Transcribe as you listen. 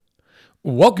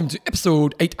Welcome to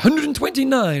episode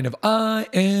 829 of I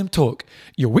Am Talk,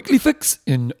 your weekly fix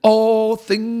in all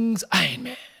things Iron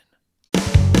Man.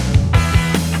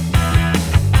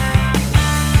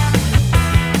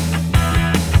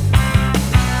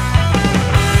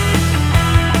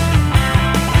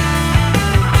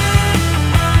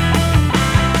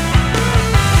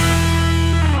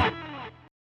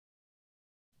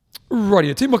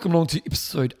 Rightio team, welcome along to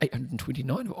episode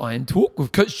 829 of Iron Talk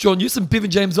with Coach John Newsom, Bevan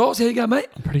James Oz. How you going, mate?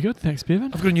 I'm pretty good, thanks,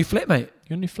 Bevan. I've got a new flatmate. You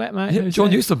got a new flatmate? Yeah, John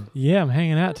Newsom. Yeah, I'm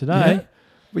hanging out today. Yeah.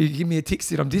 Well, you give me a text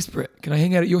that I'm desperate. Can I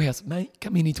hang out at your house? Mate,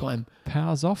 come anytime.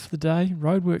 Power's off the day.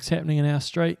 Roadwork's happening in our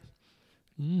street.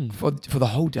 For the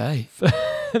whole day.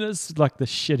 It's like the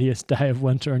shittiest day of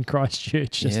winter in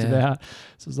Christchurch, just about.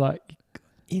 So it's like,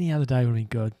 any other day would have been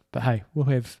good. But hey, we'll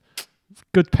have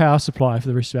good power supply for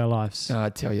the rest of our lives. I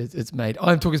tell you, it's made.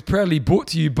 I Am Talk is proudly brought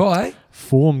to you by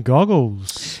Form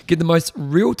Goggles. Get the most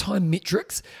real-time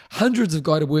metrics, hundreds of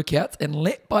guided workouts, and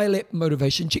lap-by-lap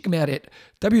motivation. Check them out at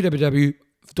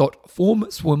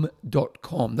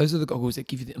www.formswim.com. Those are the goggles that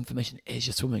give you the information as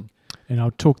you're swimming. And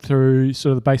I'll talk through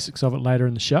sort of the basics of it later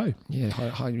in the show. Yeah,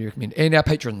 highly recommend. And our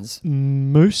patrons.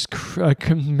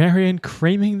 Marion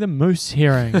creaming the moose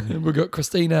herring. We've got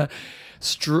Christina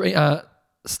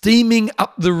steaming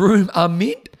up the room,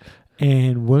 Ahmed.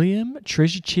 And William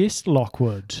Treasure Chest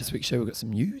Lockwood. This week's show, we've got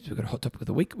some news. We've got a hot topic of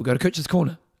the week. We've got a Coach's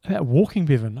Corner. About walking,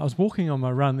 Bevan. I was walking on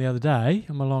my run the other day,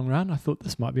 on my long run. I thought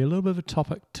this might be a little bit of a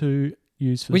topic to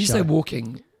use for the show. When you say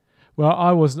walking... Well,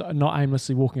 I was not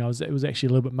aimlessly walking. It was actually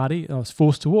a little bit muddy. I was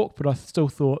forced to walk, but I still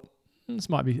thought this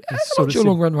might be... How long's your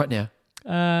long run right now?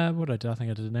 What did I do? I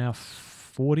think I did an hour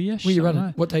 40-ish. Where are you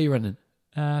running? What day are you running?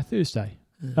 Thursday.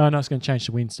 Oh, no, it's going to change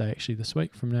to Wednesday, actually, this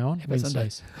week from now on. How about Sunday?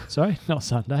 Sorry, not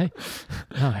Sunday.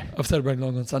 No. I've started running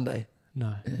long on Sunday.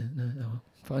 No. No.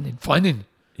 Fine then.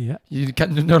 Yeah. You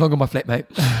can't, no longer my flatmate.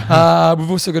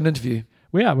 We've also got an interview.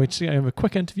 We're just going to have a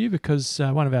quick interview because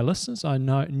one of our listeners I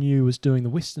knew was doing the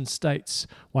Western States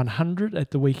 100 at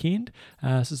the weekend.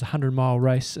 This is a 100-mile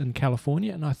race in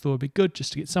California, and I thought it'd be good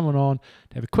just to get someone on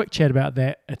to have a quick chat about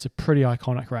that. It's a pretty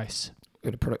iconic race.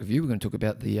 We've got a product review. We're going to talk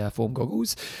about the Form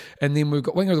Goggles. And then we've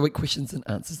got Winger of the Week questions and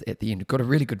answers at the end. We've got a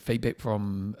really good feedback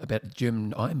about the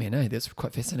German Ironman. That's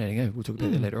quite fascinating. We'll talk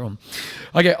about that later on.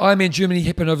 Okay, Ironman Germany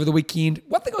happened over the weekend.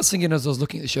 One thing I was thinking as I was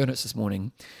looking at the show notes this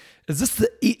morning, is this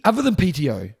other than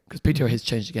PTO, because PTO has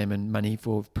changed the game and money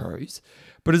for pros,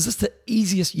 but is this the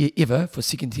easiest year ever for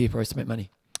second-tier pros to make money?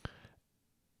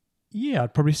 Yeah,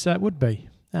 I'd probably say it would be.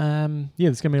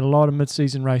 There's going to be a lot of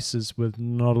mid-season races with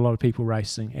not a lot of people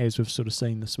racing, as we've sort of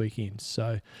seen this weekend.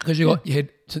 So because you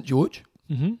had St George,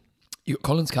 you got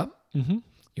Collins Cup, you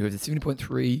have the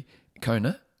 70.3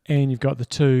 Kona, and you've got the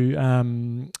two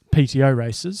PTO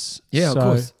races. Yeah, so of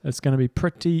course. It's going to be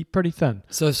pretty thin.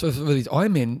 So for these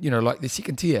Ironmen, like the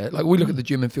second tier, like we look at the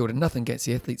German field and nothing against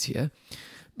the athletes here,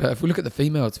 but if we look at the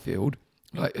females field,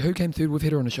 like who came third? We've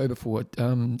had her on the show before.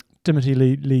 Timothy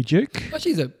Lee Duke. Oh,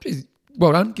 she's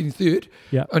well done, getting third.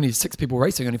 Yeah. Only 6 people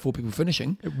racing, only 4 people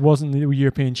finishing. It wasn't the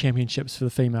European Championships for the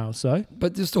females, so.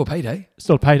 But there's still a payday.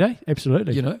 Still a payday,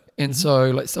 absolutely. And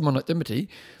so like someone like Timothy,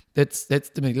 that's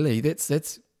Timothy Lee,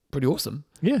 that's pretty awesome.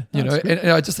 Yeah. And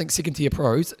I just think second tier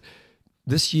pros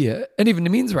this year, and even the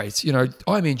men's race,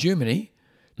 Ironman Germany,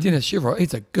 Dennis Chevrolet,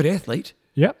 he's a good athlete.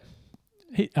 Yep.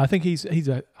 I think he's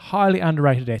a highly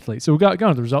underrated athlete. So we'll go on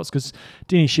to the results because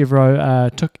Dennis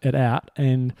Chevrolet took it out,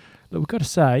 and we've got to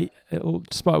say,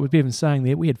 despite what Bevan's saying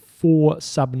there, we had 4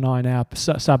 sub 8 hour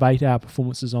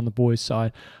performances on the boys'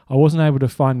 side. I wasn't able to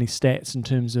find any stats in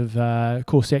terms of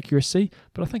course accuracy,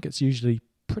 but I think it's usually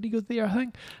pretty good there, I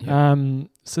think. Yeah.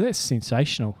 So that's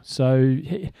sensational. So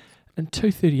in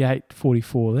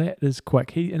 2:38.44, that is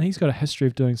quick. He's got a history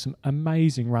of doing some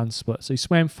amazing run splits. So he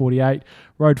swam 48,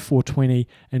 rode 4:20,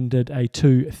 and did a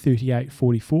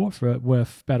 2:38.44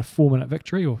 with about a 4-minute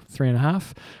victory, or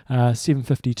 3.5,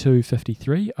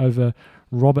 7:52.53 over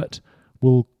Robert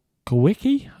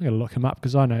Wilkowicki. I'm going to look him up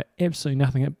because I know absolutely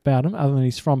nothing about him other than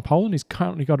he's from Poland. He's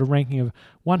currently got a ranking of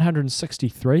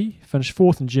 163, finished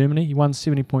 4th in Germany. He won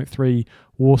 70.3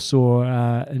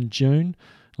 Warsaw in June.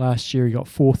 Last year he got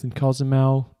 4th in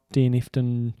Cozumel, DNF'd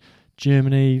in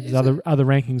Germany. His other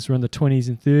rankings were in the 20s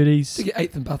and 30s. To get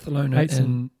 8th in Barcelona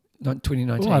in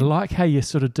 2019. Oh, I like how you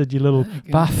sort of did your little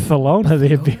Barcelona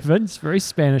there, Bevan. It's very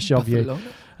Spanish of you.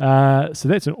 So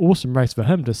that's an awesome race for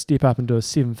him to step up and do a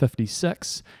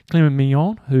 7:56. Clement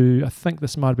Mignon, who I think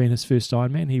this might have been his first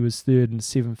Ironman, he was 3rd in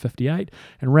 7:58.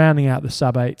 And rounding out the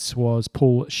sub-8s was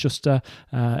Paul Schuster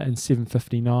in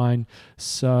 7:59.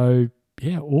 So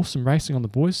yeah, awesome racing on the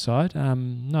boys' side.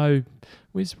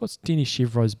 What's Dennis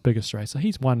Chevrolet's biggest race? So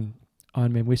he's won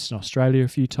Ironman Western Australia a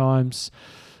few times.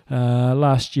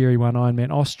 Last year he won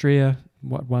Ironman Austria,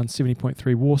 won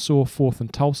 70.3 Warsaw, 4th in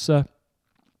Tulsa.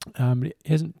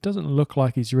 Doesn't look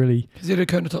like he's really... Is he at a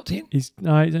Kona top 10? He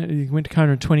went to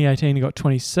Kona in 2018, he got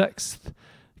 26th,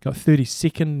 got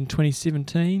 32nd in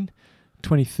 2017,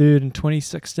 23rd in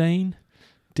 2016,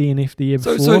 DNF the year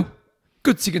before. So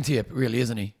good second tier, really,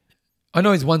 isn't he? I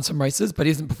know he's won some races, but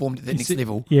he hasn't performed at the next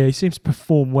level. Yeah, he seems to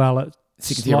perform well at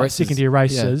second tier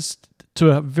races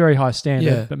to a very high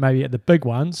standard, but maybe at the big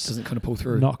ones doesn't kind of pull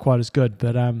through. Not quite as good,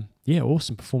 but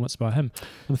awesome performance by him.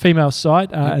 On the females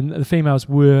side, and the females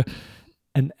were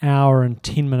an hour and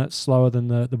 10 minutes slower than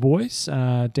the boys.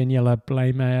 Daniela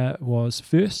Blaymeyer was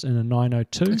first in a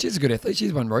 9:02. And she's a good athlete.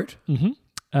 She's won road. Mm-hmm.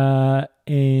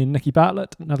 And Nikki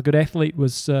Bartlett, another good athlete,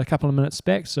 was a couple of minutes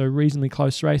back, so reasonably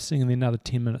close racing, and then another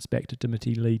 10 minutes back to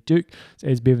Timothy Lee Duke. So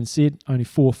as Bevan said, only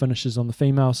 4 finishes on the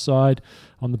female side.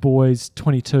 On the boys,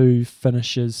 22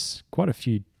 finishes, quite a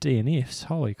few DNFs.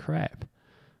 Holy crap.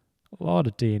 A lot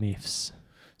of DNFs.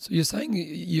 So you're saying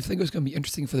you think it's going to be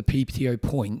interesting for the PTO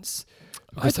points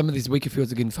because some of these weaker fields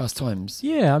are getting fast times?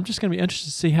 Yeah, I'm just going to be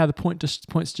interested to see how the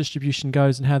points distribution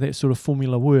goes and how that sort of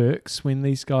formula works when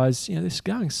these guys, they're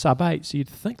going sub-8, so you'd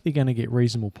think they're going to get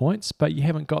reasonable points, but you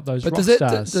haven't got those rock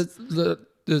stars.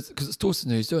 Because it's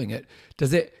Dawson who's doing it,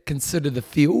 does that consider the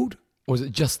field or is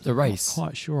it just the race? I'm not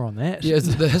quite sure on that. Yeah, is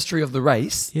it the history of the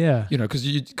race? Yeah. Because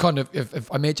you kind of,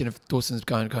 if I imagine if Dawson's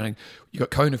going you got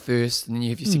Kona first and then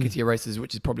you have your second tier races,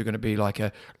 which is probably going to be like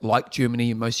Germany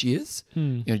in most years.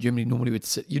 Germany normally would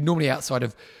sit, you're normally outside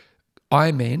of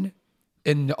Ironman.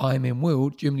 In the Ironman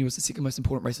world, Germany was the second most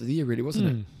important race of the year, really,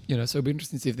 wasn't it? So it'll be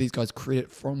interesting to see if these guys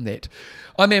credit from that.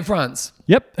 Ironman France.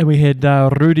 Yep, and we had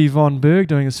Rudy von Berg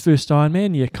doing his first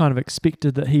Ironman. You kind of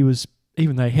expected that he was,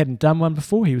 even though he hadn't done one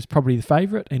before, he was probably the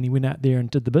favourite, and he went out there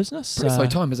and did the business. Pretty slow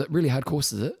time. Is it really hard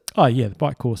course, is it? Oh, yeah, the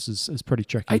bike course is pretty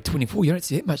tricky. 8:24, you don't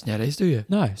see that much nowadays, do you?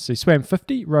 No, so he swam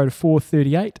 50, rode a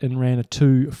 4:38 and ran a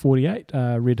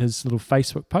 2:48. Read his little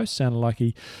Facebook post, sounded like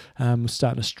he was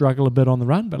starting to struggle a bit on the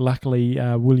run, but luckily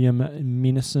William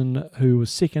Menison, who was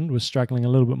second, was struggling a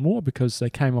little bit more because they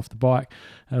came off the bike,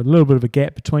 a little bit of a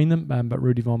gap between them, but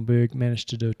Rudy von Berg managed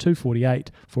to do a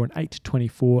 2:48 for an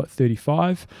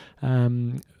 8:24.35.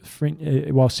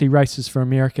 Whilst he races for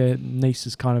America, Nice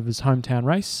is kind of his hometown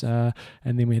race, and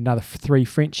then we had another 3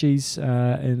 Frenchies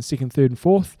in second, third and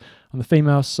fourth. On the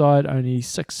female side, only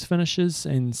 6 finishes,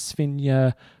 and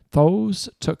Svenja Tholes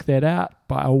took that out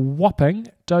by a whopping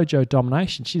dojo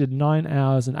domination. She did 9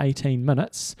 hours and 18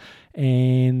 minutes,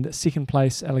 and second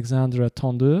place Alexandra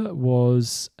Tondeur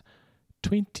was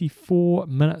 24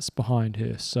 minutes behind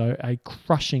her, so a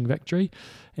crushing victory.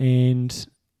 And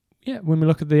yeah, when we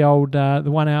look at the old the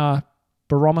 1 hour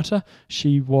barometer,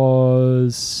 she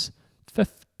was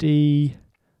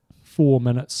 54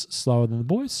 minutes slower than the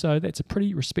boys, so that's a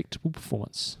pretty respectable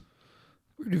performance.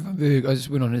 Rudy von Berg, I just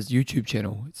went on his YouTube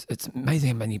channel. It's amazing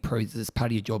how many pros. This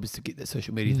part of your job is to get that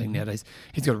social media thing nowadays.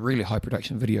 He's got really high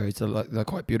production videos. They're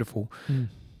quite beautiful.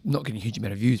 Not getting a huge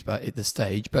amount of views, but at this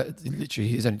stage. But literally,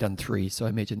 he's only done 3, so I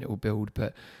imagine it will build.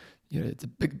 But it's a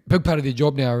big part of their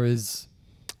job now is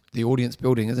the audience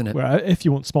building, isn't it? Well, if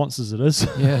you want sponsors, it is.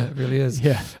 Yeah, it really is.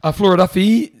 Yeah. Flora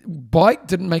Duffy bike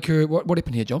didn't make her. What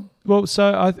happened here, John? Well,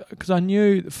 so because I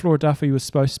knew that Flora Duffy was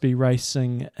supposed to be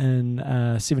racing in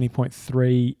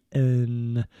 70.3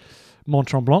 in Mont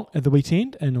Tremblant at the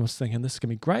weekend, and I was thinking this is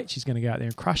going to be great. She's going to go out there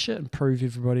and crush it and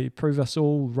prove us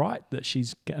all right that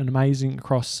she's amazing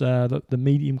across the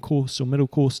medium course or middle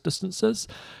course distances.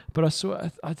 But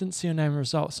I didn't see her name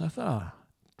results, and I thought,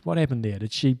 what happened there?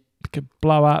 Did she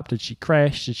blow up? Did she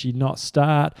crash? Did she not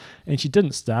start? And she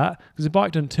didn't start because the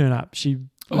bike didn't turn up. She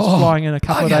was flying in a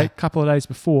couple of days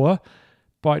before.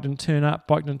 Bike didn't turn up.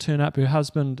 Her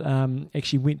husband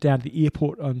actually went down to the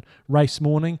airport on race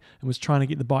morning and was trying to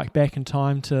get the bike back in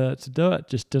time to do it.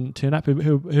 Just didn't turn up.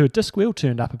 Her disc wheel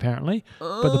turned up apparently,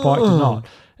 but the bike did not.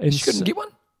 And she couldn't get one?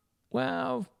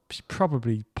 Well, she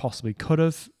possibly could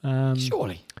have.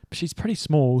 Surely. She's pretty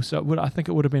small, so I think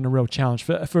it would have been a real challenge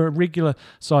for a regular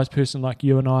sized person like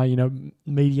you and I.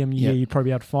 Medium, you'd probably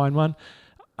be able to find one.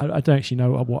 I don't actually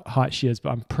know what height she is, but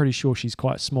I'm pretty sure she's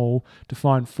quite small. To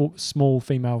find small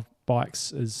female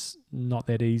bikes is not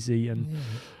that easy, and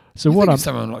so if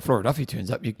someone like Flora Duffy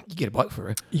turns up, you get a bike for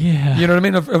her. Yeah, you know what I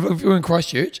mean. If you're in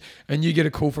Christchurch and you get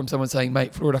a call from someone saying,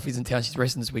 "Mate, Flora Duffy's in town. She's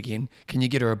racing this weekend. Can you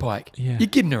get her a bike?" Yeah, you're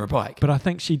getting her a bike. But I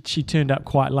think she turned up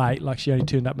quite late. Like she only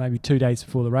turned up maybe 2 days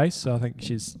before the race. So I think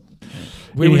she's.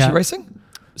 Where was she racing?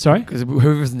 Sorry, because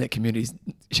whoever's in that community is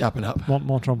Sharpen up.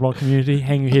 Mont Tremblant community,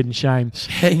 hang your head in shame.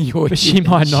 Hang your But head she in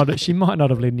might shame. not. She might not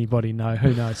have let anybody know.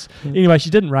 Who knows? Anyway, she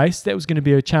didn't race. That was going to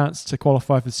be a chance to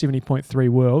qualify for the 70.3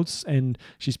 Worlds, and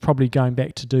she's probably going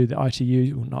back to do the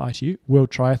World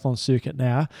Triathlon Circuit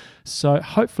now. So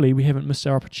hopefully we haven't missed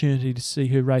our opportunity to see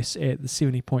her race at the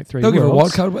 70.3 They'll Worlds. give her a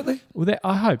wild card, won't they? Well,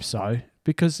 I hope so,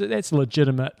 because that's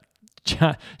legitimate.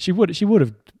 She would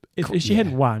have. If she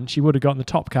hadn't won, she would have gotten the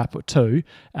top cup at 2,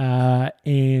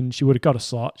 and she would have got a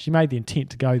slot. She made the intent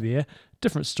to go there.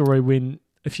 Different story when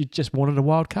if you just wanted a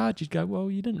wild card, you'd go,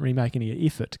 well, you didn't really make any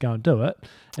effort to go and do it.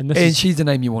 And she's the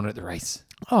name you wanted at the race.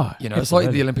 Oh, you know, it's like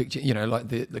the Olympic, like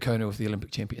the Kona with the Olympic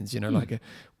champions. You know,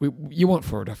 you want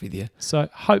Flora Duffy there. So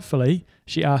hopefully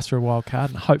she asked for a wild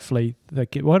card, and hopefully they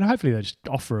get one. Hopefully they just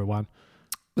offer her one.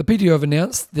 The PTO have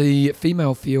announced the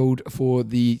female field for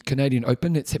the Canadian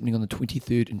Open. It's happening on the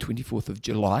 23rd and 24th of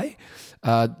July.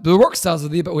 The rock stars are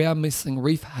there, but we are missing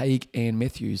Reef, Haig and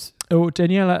Matthews. Oh,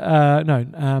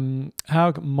 Daniela,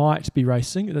 Haug might be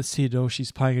racing. That said,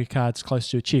 she's playing her cards close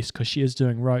to her chest because she is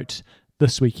doing Rote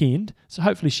this weekend. So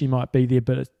hopefully she might be there,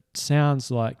 but it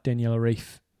sounds like Daniela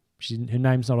Reef, her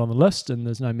name's not on the list, and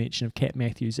there's no mention of Kat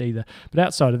Matthews either. But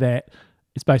outside of that,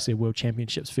 it's basically a World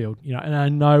Championships field, and I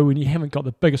know when you haven't got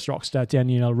the biggest rock star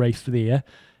Daniela Reef there,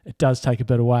 it does take a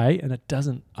bit away, and it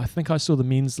doesn't. I think I saw the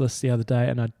men's list the other day,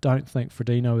 and I don't think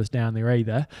Frodeno is down there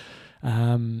either.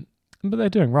 But they're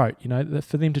doing Rote,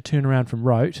 for them to turn around from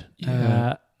Rote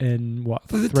in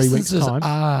 3 weeks' time.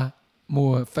 Are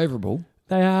more favourable.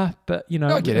 They are, but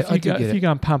I get it. If you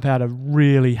go and pump out a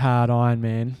really hard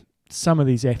Ironman, some of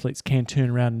these athletes can turn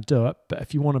around and do it, but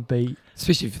if you want to be,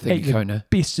 especially if you think Kona,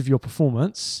 best of your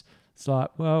performance, it's like,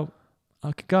 well,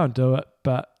 I could go and do it,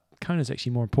 but Kona's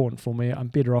actually more important for me. I'm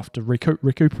better off to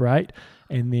recuperate,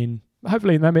 and then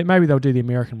hopefully maybe they'll do the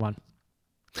American one.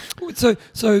 So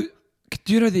do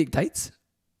you know the dates?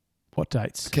 What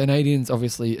dates? Canadians,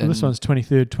 obviously. Well, this one's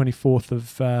 23rd, 24th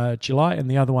of July,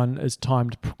 and the other one is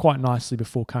timed quite nicely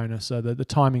before Kona, so the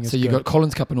timing is good. So you've got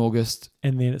Collins Cup in August.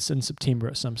 And then it's in September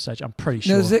at some stage, I'm pretty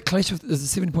sure. Now, does that clash with,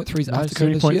 is the 7.3s after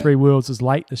Kona this year? 7.3 Worlds is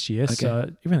late this year, Okay. so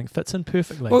everything fits in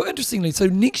perfectly. Well, interestingly, so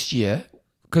next year,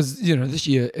 because, this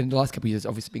year, in the last couple of years,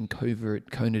 obviously been COVID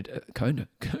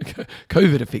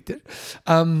affected.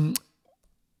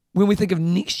 When we think of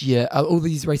next year, are all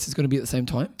these races going to be at the same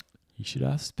time? You should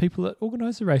ask people that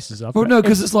organise the races. Well, no,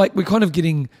 because it's like we're kind of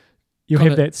getting... You'll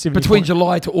have that 70 between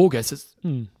July to August, it's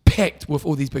packed with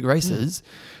all these big races.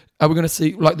 Are we going to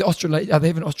see, like, are they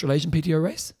having an Australasian PTO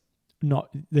race?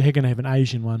 Not, they're going to have an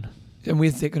Asian one. And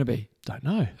where's that going to be? Don't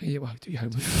know. Yeah, well, do your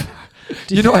homework.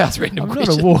 I ask random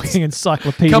questions. I'm not a walking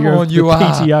encyclopedia Come on, you of the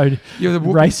are. PTO You're the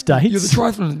race dates. You're the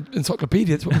triathlon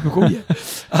encyclopedia. That's what people call you.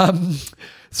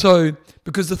 So,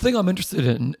 because the thing I'm interested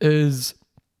in is,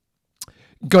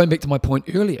 going back to my point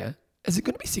earlier, is it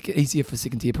going to be easier for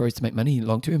second-tier pros to make money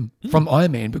long term from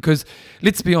Ironman? Because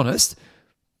let's be honest,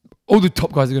 all the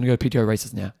top guys are going to go PTO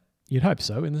races now. You'd hope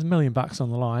so, and there's $1 million on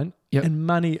the line. Yep. And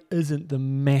money isn't the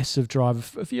massive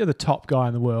driver. If you're the top guy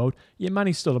in the world,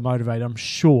 money's still a motivator, I'm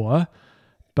sure.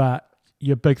 But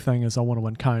your big thing is, I want to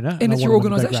win Kona, and it's I your want to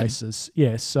win the big organisation. races.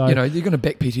 Yeah, so you're going to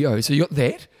back PTO. So you got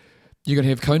that. You're going to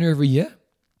have Kona every year.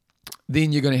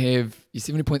 Then you're going to have your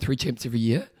 70.3 champs every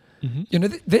year.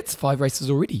 Mm-hmm. That's 5 races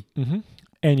already. Mm-hmm.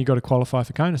 And you've got to qualify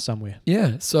for Kona somewhere.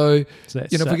 Yeah. So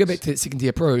that's if we go back to that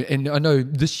second-tier pro, and I know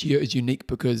this year is unique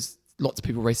because lots of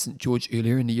people raced St. George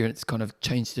earlier in the year, and it's kind of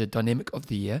changed the dynamic of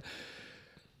the year.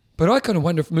 But I kind of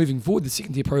wonder if moving forward, the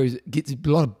second-tier pros gets a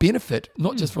lot of benefit,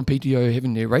 not just from PTO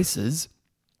having their races,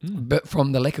 but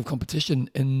from the lack of competition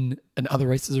in other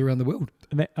races around the world.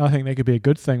 And I think that could be a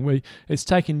good thing. It's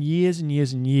taken years and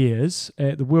years and years.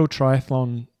 The World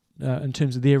Triathlon, in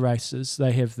terms of their races,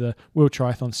 they have the World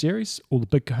Triathlon Series. All the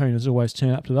big kahunas always turn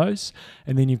up to those.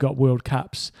 And then you've got World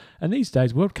Cups. And these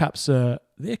days, World Cups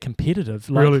they're competitive.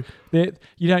 Really?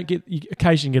 You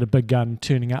occasionally get a big gun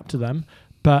turning up to them.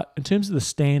 But in terms of the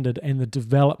standard and the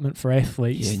development for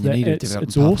athletes,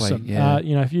 it's awesome. Yeah.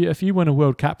 If you win a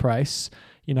World Cup race,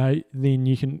 then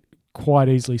you can quite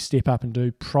easily step up and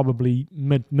do probably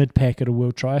mid-pack at a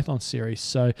World Triathlon Series.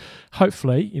 So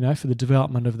hopefully, for the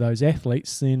development of those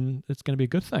athletes, then it's going to be a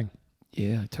good thing.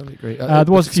 Yeah, I totally agree. There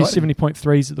was a few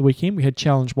 70.3s at the weekend. We had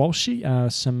Challenge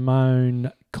Walshy,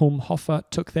 Simone Kulmhofer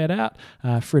took that out.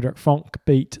 Frederick Fonk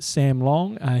beat Sam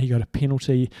Long. He got a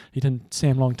penalty.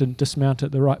 Sam Long didn't dismount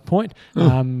at the right point,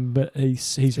 but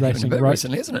he's racing a bit great.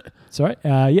 recently, isn't it? Sorry.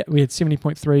 We had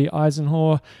 70.3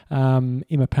 Eisenhower.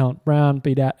 Emma Pallant-Brown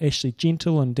beat out Ashley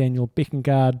Gentle, and Daniel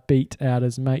Beckengard beat out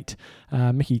his mate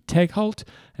Mickey Tagholt.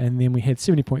 And then we had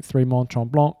 70.3 Mont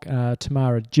Tremblant.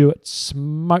 Tamara Jewett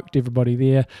smoked everybody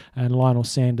there, and Lionel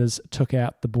Sanders took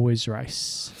out the boys'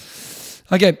 race.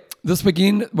 Okay, this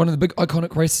weekend, one of the big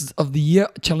iconic races of the year,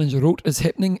 Challenge Roth, is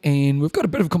happening, and we've got a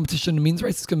bit of competition in the men's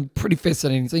race. It's going to be pretty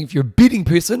fascinating thing. If you're a betting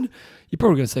person, you're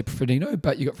probably going to say Frodeno,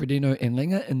 but you got Frodeno and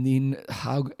Langer, and then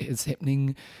Haug is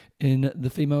happening in the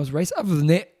females race. Other than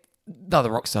that, they're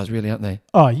the rock stars, really, aren't they?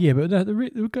 Oh, yeah, but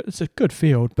it's a good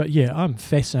field. But, yeah, I'm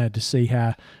fascinated to see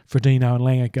how Frodeno and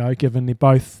Langer go, given they're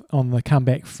both on the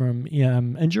comeback from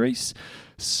injuries.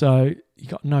 So you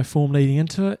got no form leading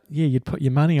into it. Yeah, you'd put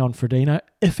your money on Frodeno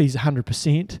if he's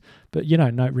 100%, but you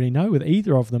don't really know with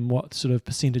either of them what sort of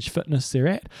percentage fitness they're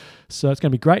at. So it's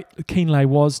going to be great. Keenlay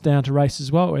was down to race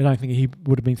as well. I don't think he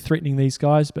would have been threatening these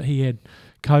guys, but he had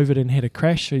COVID and had a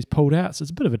crash, so he's pulled out. So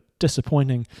it's a bit of a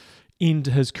disappointing end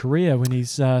to his career when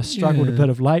he's struggled a bit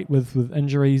of late with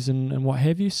injuries and what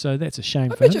have you. So that's a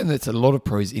shame for him. I imagine that's a lot of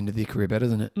pros end of their career bad,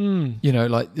 isn't it? You know,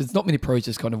 like there's not many pros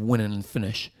just kind of win and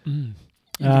finish.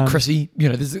 Chrissy, you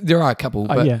know, there are a couple.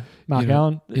 But, Mark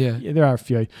Allen. Yeah, there are a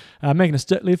few. Magnus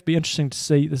Ditlev, be interesting to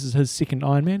see. This is his second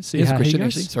Ironman. See how he goes.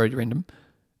 Actually, sorry, random.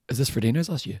 Is this Frodeno's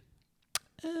last year?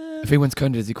 If he wins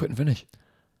Kona, does he quit and finish?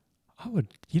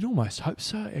 You'd almost hope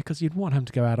so, because you'd want him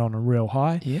to go out on a real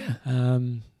high. Yeah.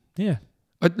 Yeah.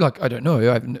 I don't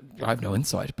know. I have no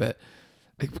insight, but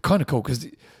it's kind of cool because,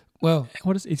 well,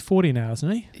 he's 40 now, isn't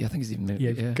he? Yeah, I think he's even.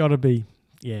 Yeah, got to be.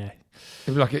 Yeah.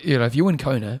 Like, you know, if you win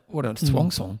Kona, what a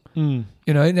swan song. You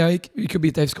know, now you could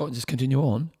be Dave Scott and just continue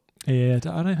on. Yeah,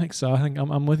 I don't think so. I think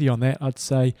I'm with you on that. I'd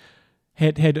say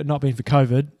had it not been for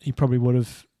COVID, he probably would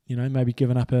have, you know, maybe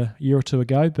given up a year or two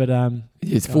ago. But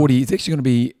he's 40. He's actually going to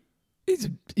be.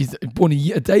 He's born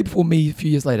a day before me, a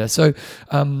few years later. So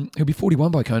he'll be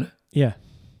 41 by Kona. Yeah.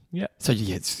 Yeah. So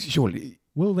yeah, surely.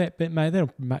 Will that be, mate?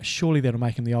 Surely that'll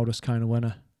make him the oldest Kona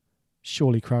winner.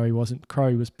 Surely Crowe wasn't.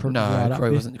 Crowe was right up there.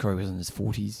 Crowe was in his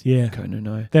 40s. Yeah. Kona,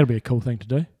 no. That'll be a cool thing to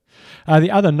do.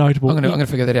 The other notable... I'm going to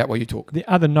figure that out while you talk. The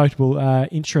other notable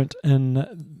entrance in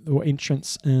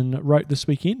Roth this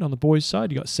weekend on the boys'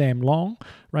 side, you got Sam Long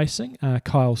racing,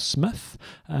 Kyle Smith.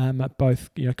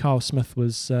 Kyle Smith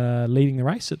was leading the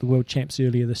race at the World Champs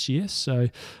earlier this year, so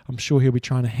I'm sure he'll be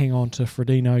trying to hang on to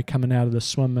Frodeno coming out of the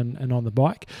swim and on the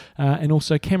bike. And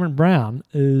also Cameron Brown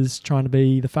is trying to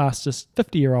be the fastest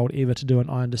 50-year-old ever to do an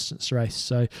iron distance race.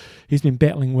 So he's been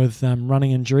battling with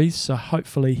running injuries, so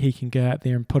hopefully he can go out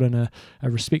there and put in a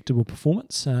respectable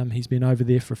performance. He's been over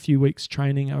there for a few weeks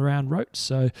training around Roth,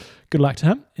 so good luck to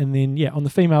him. And then, on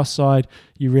the female side,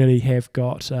 you really have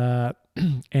got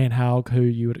Anne Haug, who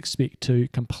you would expect to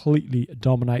completely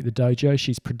dominate the dojo.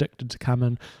 She's predicted to come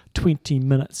in 20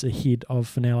 minutes ahead of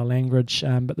Fenella Langridge,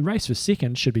 but the race for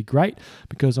second should be great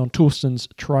because on Torsten's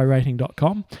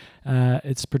tryrating.com,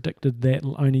 it's predicted that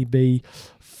it'll only be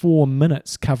 4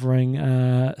 minutes covering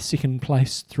second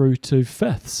place through to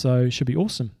fifth, so it should be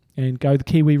awesome. And go the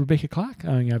Kiwi Rebecca Clark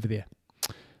going over there.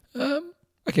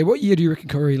 Okay, what year do you reckon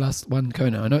Corey last won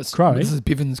Kona? I know it's Crowe. This is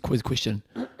Bevan's quiz question.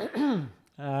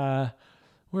 Where are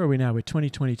we now? We're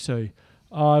 2022.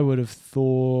 I would have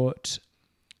thought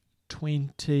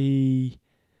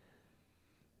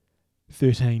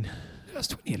 2013. That's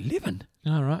 2011.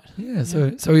 All right. Yeah, so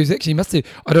he was actually, must have,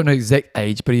 I don't know exact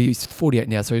age, but he's 48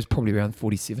 now, so he's probably around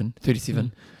 37.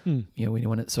 When he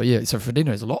won it. So so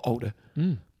Frodeno's a lot older.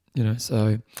 You know,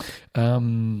 so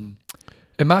and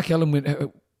Mark Allen went.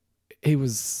 He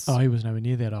was. Oh, he was nowhere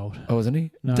near that old. Oh, wasn't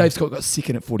he? No. Dave Scott got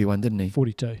second at 41, didn't he?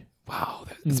 42. Wow,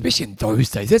 especially in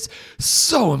those days, that's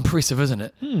so impressive, isn't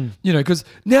it? You know, because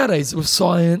nowadays with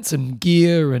science and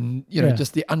gear and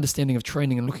just the understanding of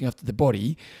training and looking after the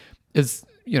body is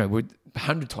we're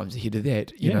 100 times ahead of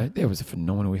that. You know, that was a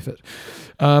phenomenal effort.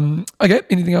 Okay,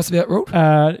 anything else about Roth?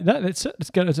 That's it.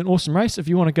 It's an awesome race. If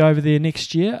you want to go over there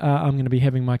next year, I'm going to be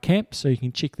having my camp, so you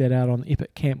can check that out on the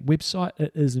Epic Camp website.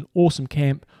 It is an awesome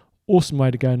camp. Awesome way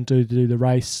to go and do the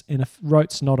race, and if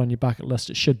Roth's not on your bucket list,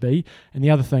 it should be. And the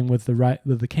other thing with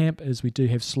the camp is we do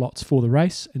have slots for the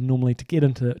race, and normally to get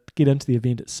into the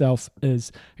event itself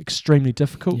is extremely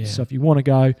difficult. Yeah. So if you want to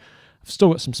go, I've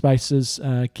still got some spaces.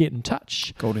 Get in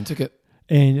touch. Golden ticket.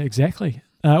 And exactly.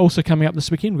 Also coming up this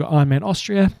weekend, we've got Ironman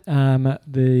Austria.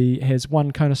 Has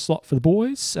one Kona slot for the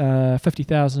boys,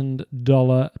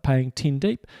 $50,000 paying 10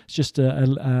 deep. It's just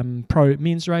a pro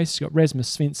men's race. You've got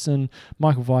Rasmus Svensson,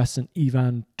 Michael Weiss and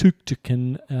Ivan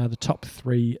Tuktukin, the top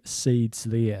 3 seeds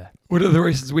there. What are the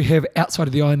races we have outside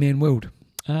of the Ironman world?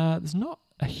 There's not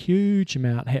a huge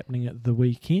amount happening at the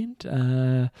weekend.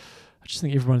 I just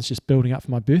think everyone's just building up for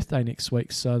my birthday next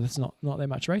week, so there's not that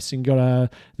much racing.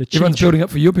 Got everyone's building up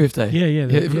for your birthday. Yeah.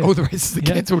 All the races are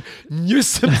cancelled.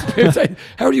 Newsom's birthday.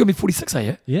 How old are you? 46, are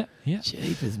you? Yeah.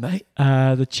 Jeepers, mate.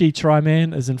 The Chi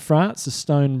Tri-Man is in France. The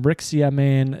Stone Brixia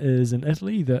Man is in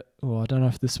Italy. I don't know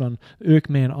if this one, the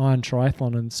Erkman Iron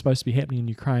Triathlon, is supposed to be happening in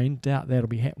Ukraine. Doubt that'll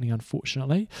be happening,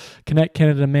 unfortunately.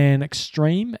 Canada Man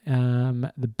Extreme,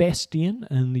 the Bastion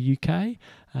in the UK.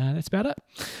 That's about it.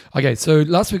 Okay, so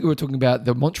last week we were talking about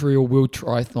the Montreal World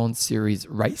Triathlon Series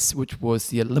race, which was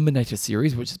the Eliminator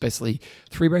Series, which is basically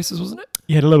 3 races, wasn't it?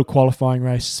 You had a little qualifying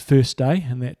race first day,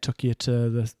 and that took you to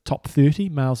the top 30,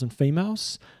 males and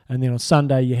females. And then on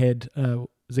Sunday you had, it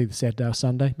was either Saturday or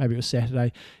Sunday, maybe it was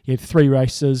Saturday, you had 3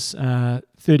 races,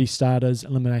 30 starters,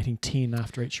 eliminating 10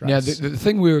 after each race. Now, the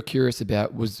thing we were curious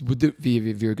about was, would it be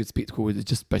a very good spectacle? Was it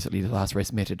just basically the last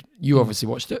race mattered? You obviously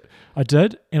watched it. I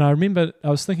did, and I remember I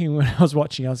was thinking when I was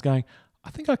watching, I was going, I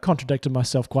think I contradicted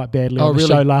myself quite badly on the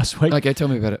show last week. Okay, tell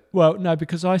me about it. Well, no,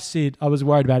 because I said I was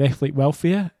worried about athlete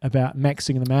welfare, about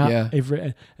maxing them out. Yeah.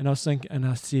 And I was thinking, and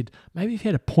I said, maybe if you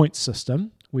had a point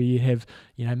system where you have,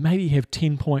 maybe you have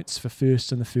 10 points for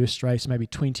first in the first race, maybe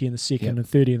 20 in the second and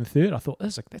 30 in the third. I thought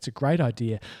that's a great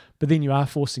idea. But then you are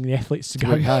forcing the athletes to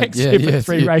go max every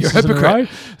 3 races in a row.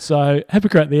 So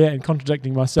hypocrite there and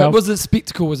contradicting myself. But was it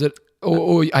spectacle? Was it?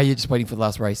 Or are you just waiting for the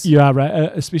last race? You are,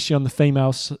 especially on the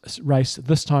females race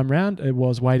this time round. It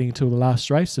was waiting until the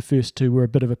last race. The first 2 were a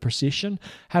bit of a procession.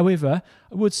 However,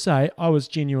 I would say I was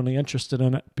genuinely interested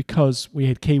in it because we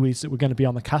had Kiwis that were going to be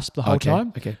on the cusp the whole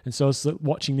time. Okay. And so I was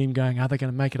watching them going, are they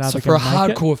going to make it? So for a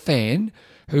hardcore fan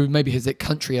who maybe has that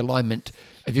country alignment,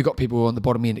 if you've got people on the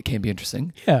bottom end, it can be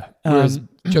interesting. Yeah. Whereas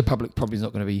Joe Public probably is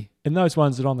not going to be. And those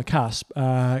ones that are on the cusp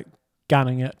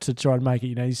gunning it to try and make it.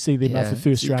 You see them after the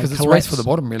first round because it's a race for the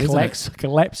bottom, really, isn't it?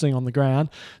 Collapsing on the ground.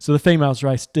 So the females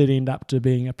race did end up to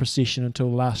being a procession until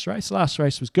the last race. The last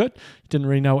race was good. You didn't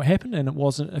really know what happened, and it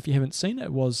wasn't. If you haven't seen it,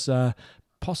 it was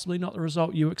possibly not the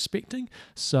result you were expecting.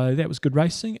 So that was good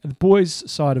racing. And the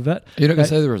boys' side of it, you're not going to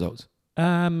say the results.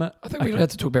 I think we don't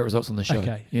have to talk about results on the show.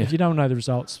 Okay, if you don't know the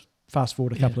results, fast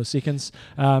forward a couple of seconds.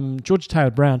 Georgia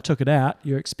Taylor-Brown took it out.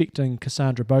 You're expecting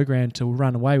Cassandra Bogrand to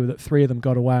run away with it. 3 of them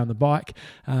got away on the bike.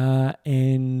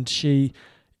 And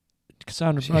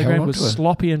Cassandra Bogrand was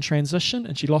sloppy in transition,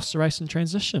 and she lost the race in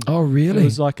transition. Oh, really? It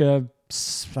was like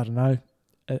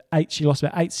she lost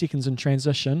about 8 seconds in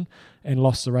transition and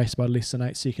lost the race by less than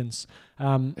 8 seconds.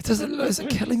 Is it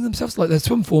killing themselves? Like they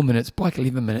swim 4 minutes, bike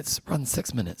 11 minutes, run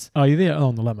 6 minutes. Oh, you're there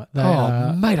on the limit.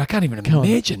 Mate, I can't even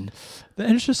imagine. The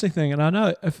interesting thing, and I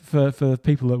know for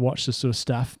people that watch this sort of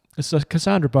stuff, is that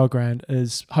Cassandra Bogrand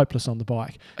is hopeless on the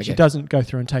bike. Okay. She doesn't go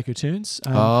through and take her turns.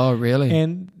 Oh, really?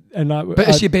 But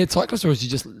is she a bad cyclist, or she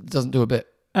just doesn't do a bit?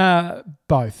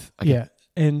 Both, okay. Yeah.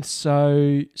 And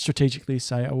so strategically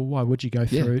say, why would you go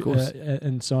through? Of course.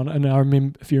 And so on. And I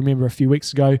remember, if you remember, a few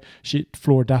weeks ago,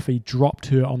 Flora Duffy dropped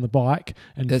her on the bike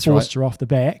and forced her off the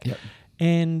back. Yep.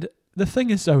 And the thing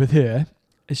is, though, with her,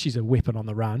 is she's a weapon on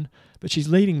the run, but she's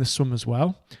leading the swim as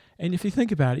well. And if you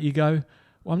think about it, you go,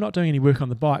 well, I'm not doing any work on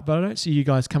the bike, but I don't see you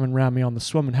guys coming around me on the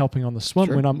swim and helping on the swim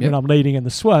when I'm leading in the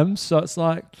swim. So it's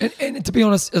like... And to be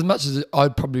honest, as much as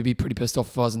I'd probably be pretty pissed off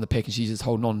if I was in the pack and she's just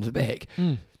holding on to the back...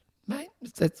 Mate,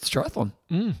 that's triathlon.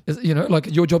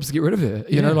 Like your job's to get rid of her.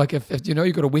 You know, like if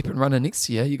you've got a weapon runner next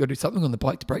to you, you've got to do something on the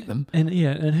bike to break them. And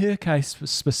in her case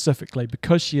specifically,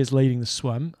 because she is leading the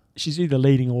swim, she's either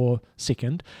leading or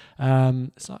second.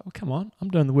 It's like, well, come on, I'm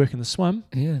doing the work in the swim.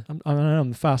 Yeah, I'm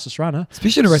the fastest runner.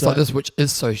 Especially in a race like this, which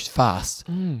is so fast.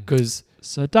 Because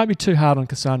so don't be too hard on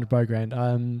Cassandra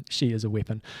Bogrand. She is a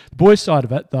weapon. The boys' side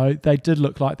of it, though, they did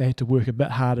look like they had to work a bit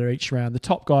harder each round. The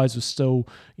top guys were still,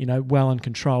 well in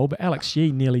control, but Alex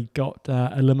Yee nearly got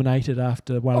eliminated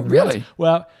after one of the rounds.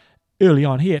 Well, early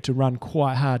on, he had to run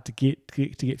quite hard to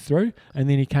get through, and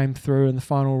then he came through in the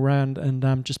final round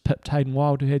and just pipped Hayden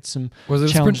Wild, who had some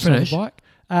challenges on the bike.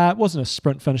 It wasn't a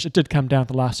sprint finish. It did come down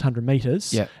to the last 100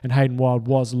 metres, and Hayden Wild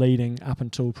was leading up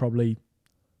until probably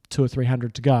 200 or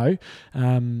 300 to go,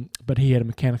 but he had a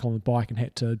mechanical on the bike and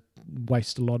had to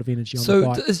waste a lot of energy on the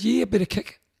bike. So is Yee a better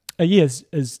kick? Yee is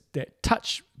that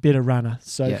touch better runner.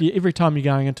 So if every time you're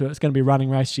going into it, it's going to be a running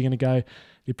race, you're going to go,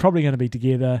 you're probably going to be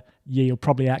together, Yee will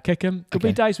probably outkick him. There'll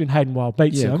be days when Hayden Wild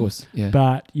beats him, of course,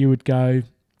 but you would go,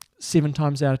 7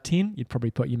 times out of 10, you'd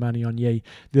probably put your money on Yee.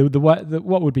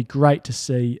 What would be great to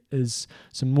see is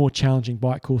some more challenging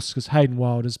bike courses, because Hayden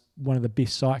Wild is one of the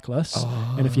best cyclists.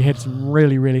 And if you had some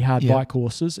really, really hard bike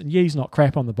courses, and Yee's not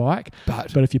crap on the bike,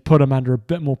 but if you put him under a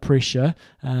bit more pressure.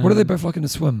 What are they both like in the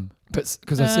swim?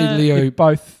 Because I see Leo. They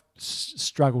both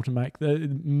struggle to make the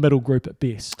middle group at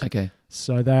best. Okay.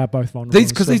 So they are both vulnerable.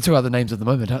 These two are the names at the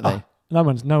moment, aren't they? No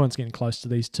one's getting close to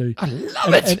these two. I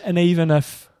love it. And even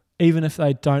if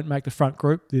they don't make the front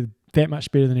group, they're that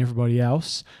much better than everybody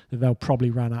else, that they'll probably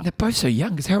run up. They're both so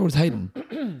young. Because how old is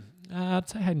Hayden? I'd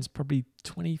say Hayden's probably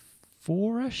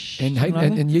 24-ish. And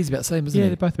Hayden and Yee's about the same, isn't he? Yeah,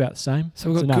 they're both about the same.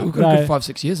 So we've got a good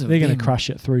 5-6 years of They're going them. to crush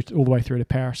it all the way through to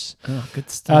Paris. Oh, good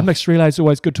stuff. Mixed relay is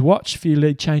always good to watch. A few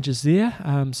lead changes there.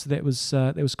 So that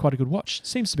was quite a good watch.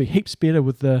 Seems to be heaps better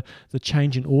with the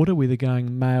change in order, where they're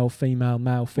going male, female,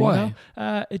 male, female.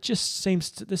 Why? This just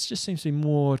seems to be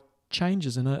more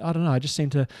changes, and I don't know. I just seem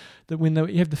to that when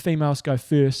you have the females go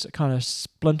first, it kind of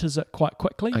splinters it quite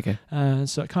quickly. Okay.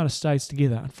 So it kind of stays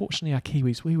together. Unfortunately, our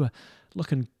Kiwis, we were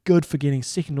looking good for getting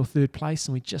 2nd or 3rd place,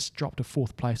 and we just dropped to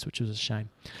 4th place, which was a shame.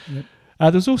 Yep.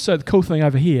 There was also the cool thing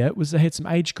over here was they had some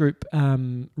age group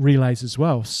relays as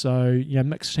well. So,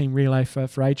 mixed team relay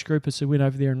for age groupers who went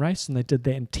over there and raced, and they did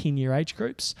that in 10-year age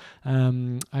groups.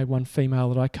 I had one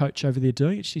female that I coach over there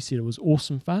doing it. She said it was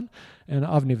awesome fun, and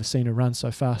I've never seen her run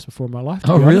so fast before in my life.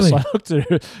 Oh, really? I looked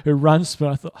at her run speed,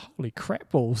 I thought, holy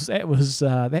crap balls, that was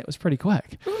pretty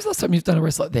quick. When was the last time you've done a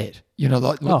race like that?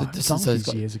 Like the distance those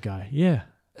guys. Years ago, yeah.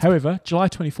 However, July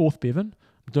 24th, Bevan,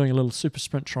 I'm doing a little super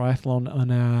sprint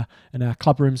triathlon in our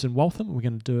club rooms in Waltham. We're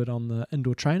going to do it on the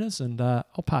indoor trainers, and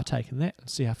I'll partake in that and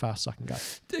see how fast I can go.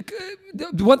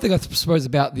 The one thing I suppose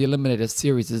about the Eliminator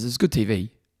series is it's good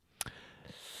TV.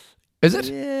 Is it?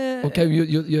 Yeah. Okay,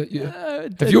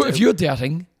 if you're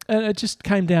doubting, it just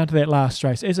came down to that last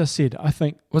race. As I said, I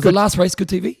think the last race good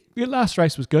TV? The last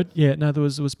race was good. Yeah, no, there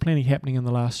was plenty happening in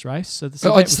the last race.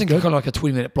 So I just think it's kind of like a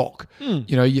 20-minute block. Mm.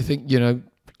 You think you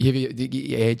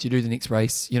do the next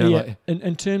race. Like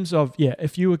in terms of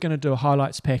if you were going to do a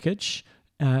highlights package,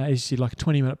 as you said, like a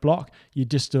 20-minute block, you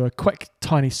just do a quick,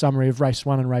 tiny summary of race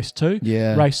 1 and race 2.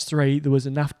 Yeah. Race 3, there was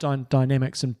enough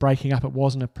dynamics and breaking up. It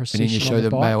wasn't a procession. And then you show the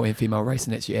male and female race,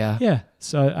 and that's your hour. Yeah.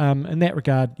 So in that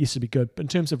regard, yes, it'd be good. But in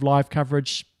terms of live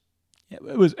coverage,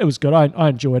 it was good. I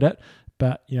enjoyed it,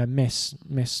 but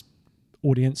mass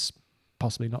audience,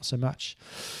 possibly not so much.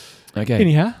 Okay.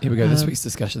 Anyhow, here we go. This week's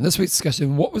discussion.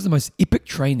 What was the most epic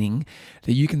training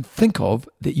that you can think of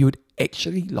that you would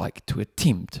actually like to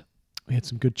attempt? We had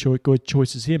some good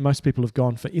choices here. Most people have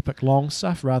gone for epic long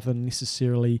stuff rather than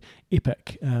necessarily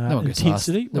epic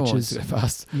intensity, which is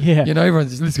fast. Yeah. Everyone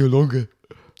says, let's go longer.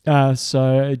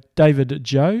 So David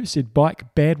Joe said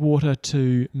bike Badwater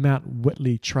to Mount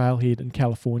Whitley Trailhead in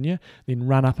California, then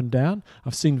run up and down.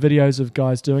 I've seen videos of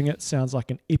guys doing it. Sounds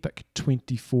like an epic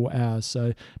 24 hours.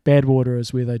 So Badwater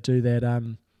is where they do that.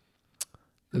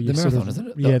 The marathon, isn't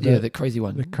it? Yeah, the crazy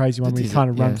one. The crazy one where you kind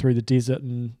of run through the desert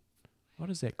and... What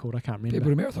is that called? I can't remember.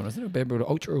 Badwater Marathon, isn't it? Badwater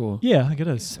Ultra? Or? Yeah, I think it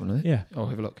is. Yeah. I'll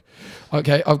have a look.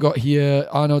 Okay, I've got here,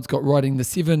 Arnold's got riding the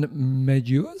 7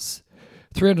 Majors,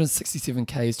 367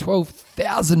 Ks,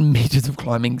 12,000 metres of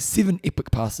climbing, 7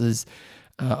 epic passes.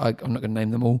 I'm not going to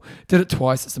name them all. Did it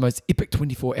twice. It's the most epic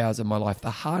 24 hours of my life. The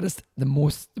hardest, the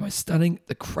most stunning,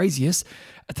 the craziest.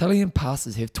 Italian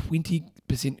passes have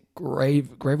 20%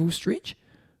 gravel stretch,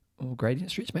 or gradient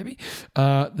stretch maybe.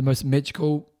 The most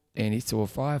magical... And he saw a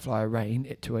firefly rain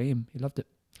at 2 a.m. He loved it.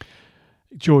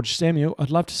 George Samuel, I'd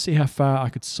love to see how far I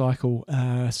could cycle,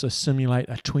 so simulate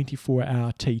a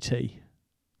 24-hour TT.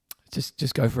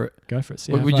 Just go for it. Go for it.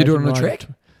 See would you do it on the track?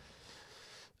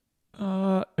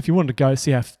 If you wanted to go,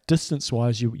 see how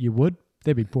distance-wise you would.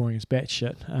 That'd be boring as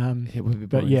batshit. It would be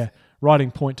boring. But yeah,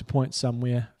 riding point to point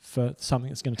somewhere for something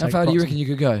that's going to take... How far do you reckon you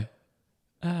could go?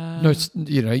 No,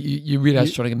 you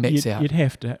realise trying to max out. You'd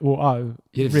have to. Well,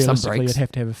 you'd have realistically, you'd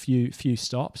have to have a few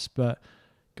stops. But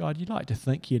God, you'd like to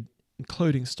think you'd,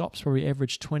 including stops, probably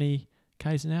average 20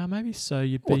 k's an hour, maybe. So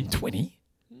you'd be 20.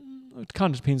 It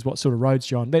kind of depends what sort of roads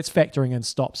you're on. That's factoring in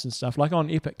stops and stuff. Like on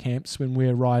epic camps when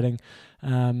we're riding,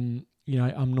 I'm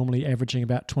normally averaging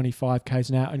about 25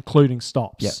 k's an hour, including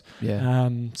stops. Yeah.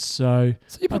 So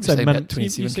you're probably saying about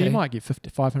 27 so you might get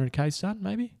 500 k's done,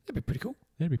 maybe. That'd be pretty cool.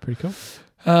 That'd be pretty cool.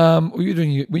 When you're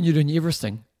doing your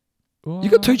Everesting,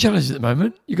 you've got 2 challenges at the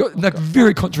moment. You've got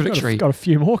very contradictory. Got a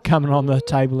few more coming on the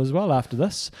table as well after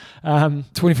this.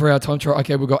 24-hour time trial.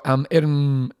 Okay, we've got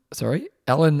Alan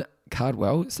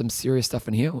Cardwell. Some serious stuff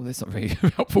in here. Well, that's not very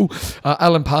helpful.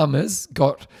 Alan Palmer's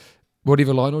got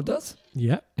whatever Lionel does.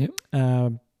 Yeah.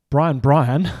 Brian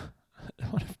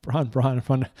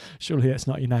Brian, surely that's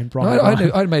not your name,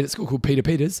 Brian. I made at school called Peter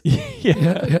Peters.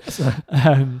 Yeah. So.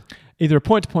 Either a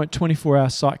point-to-point 24-hour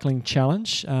cycling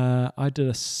challenge. I did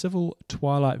a civil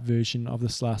twilight version of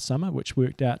this last summer, which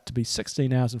worked out to be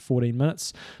 16 hours and 14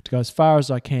 minutes to go as far as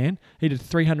I can. He did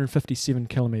 357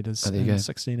 kilometres in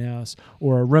 16 hours.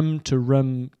 Or a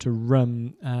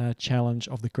rim-to-rim-to-rim challenge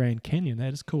of the Grand Canyon.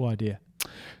 That is a cool idea.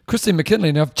 Christine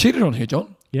McKinley, now I've cheated on her,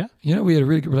 John. Yeah? You know, we had a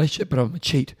really good relationship, but I'm a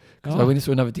cheat. Because I went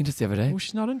into another dentist the other day. Well,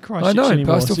 she's not in Christchurch I know,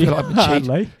 anymore. but I still feel like I'm a cheat.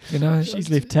 Hardly. You know, She's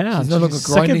left town. She's no longer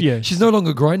sick grinding of you. She's no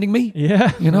longer grinding me.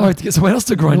 Yeah. You know, I have to get someone else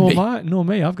to grind me. Nor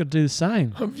me. I've got to do the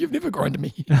same. You've never grinded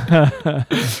me.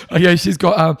 Okay, she's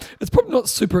got, it's probably not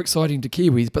super exciting to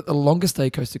Kiwis, but the longest day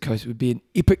coast to coast would be an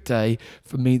epic day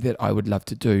for me that I would love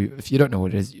to do. If you don't know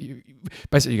what it is,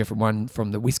 basically you go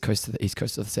from the west coast to the east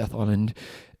coast of the South Island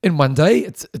in one day.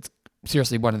 It's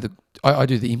seriously one of the, I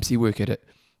do the MC work at it.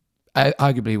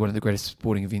 Arguably one of the greatest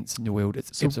sporting events in the world.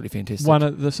 It's absolutely fantastic.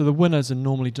 So the winners are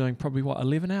normally doing probably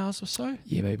 11 hours or so.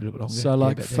 Yeah, maybe a little bit longer.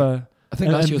 So I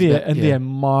think last year was they're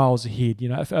miles ahead. You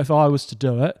know, if I was to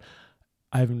do it,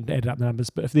 I haven't added up the numbers,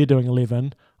 but if they're doing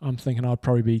 11, I'm thinking I'd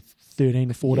probably be 13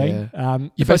 to 14. Yeah.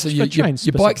 You basically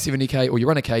you bike 70k or you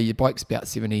run a k. Your bike's about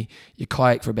 70. You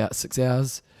kayak for about 6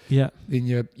 hours. Yeah. Then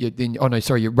you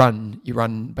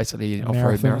run basically an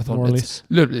off-road marathon. More or it's less.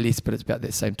 a little bit less, but it's about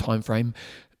that same time frame.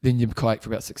 Then you kayak for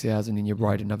about 6 hours, and then you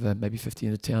ride another maybe 50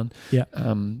 into town. Yeah.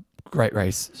 Great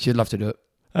race. She'd love to do it.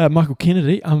 Michael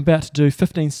Kennedy, I'm about to do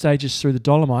 15 stages through the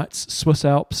Dolomites, Swiss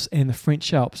Alps, and the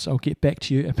French Alps. I'll get back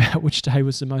to you about which day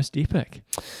was the most epic.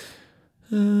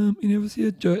 Was here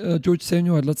George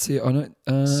Samuel. I'd love to see it on it.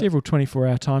 Several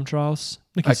 24-hour time trials.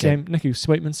 Nicky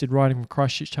Sweetman said riding from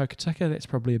Christchurch to Hokitika. That's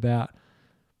probably about,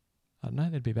 I don't know,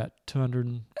 that'd be about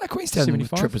 200. Queenstown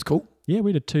trip was cool. Yeah,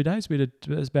 we did 2 days. It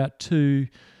was about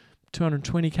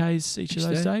 220 Ks each of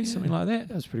those days, something like that.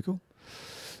 That was pretty cool.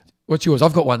 What's yours?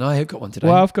 I've got one. I have got one today.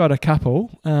 Well, I've got a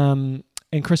couple. And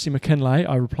Chrissy McKinley,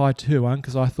 I replied to her one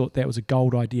because I thought that was a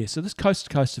gold idea. So this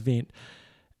coast-to-coast event,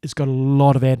 it's got a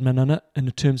lot of admin in it in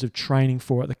terms of training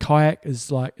for it. The kayak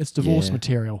is it's divorce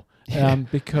material.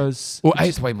 Because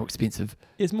it's way more expensive.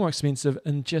 It's more expensive,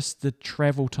 and just the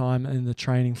travel time and the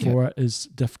training for it is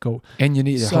difficult. And you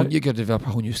need you got to develop a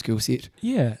whole new skill set.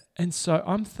 Yeah, and so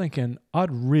I'm thinking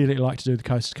I'd really like to do the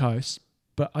coast to coast,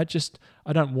 but I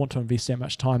don't want to invest that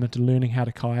much time into learning how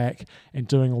to kayak and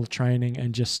doing all the training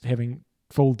and just having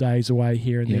full days away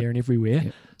here and there and everywhere.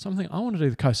 Yep. So I'm thinking I want to do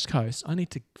the coast to coast. I need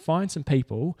to find some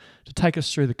people to take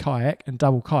us through the kayak and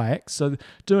double kayak. So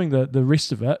doing the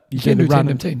rest of it, you can do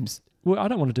random teams. Well, I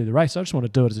don't want to do the race. I just want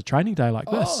to do it as a training day like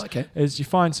this. Oh, okay. Is you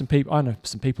find some people. I know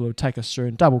some people who take us through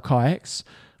in double kayaks.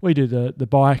 We do the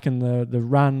bike and the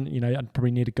run. You know, I'd probably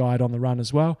need a guide on the run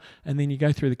as well. And then you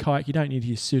go through the kayak. You don't need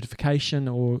your certification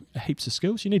or heaps of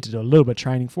skills. You need to do a little bit of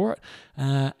training for it.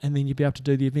 And then you'll be able to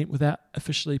do the event without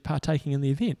officially partaking in the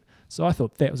event. So I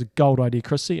thought that was a gold idea,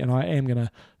 Chrissy, and I am going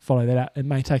to follow that up. It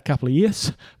may take a couple of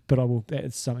years, but I will. That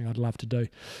is something I'd love to do.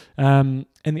 And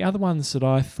the other ones that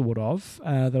I thought of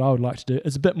that I would like to do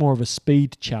is a bit more of a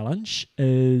speed challenge.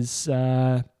 Is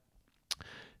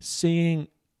seeing,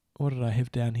 what did I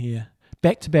have down here?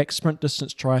 Back-to-back sprint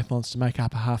distance triathlons to make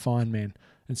up a half Ironman.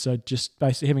 And so just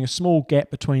basically having a small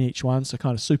gap between each one, so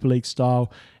kind of Super League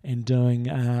style, and doing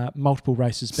multiple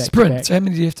races back-to-back. Sprint, how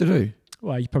many do you have to do?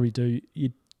 Well, you probably do...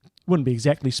 Wouldn't be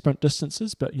exactly sprint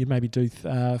distances, but you'd maybe do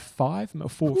 5 or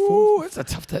 4. Ooh, that's a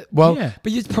tough day. Well,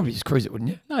 but you'd probably just cruise it, wouldn't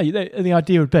you? No, the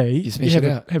idea would be you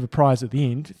have a prize at the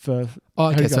end for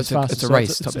okay, so it's a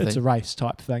race type thing. It's a race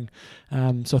type thing.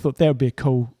 So I thought that would be a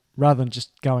cool, rather than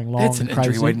just going long. That's an crazy.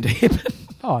 injury waiting to happen.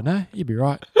 Oh no, you'd be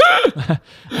right.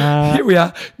 Here we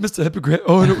are, Mr. Hypocrite.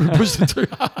 Oh, I don't want to push it too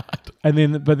hard.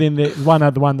 But then the one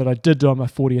other one that I did do on my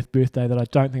 40th birthday that I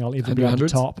don't think I'll ever be able to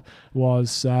top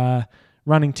was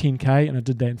running 10k, and I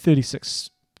did that in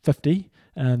 36:50,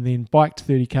 and then biked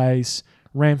 30k's,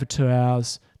 ran for 2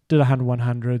 hours, did 100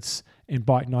 100s, and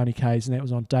biked 90k's, and that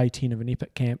was on day 10 of an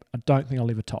epic camp. I don't think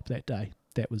I'll ever top that day.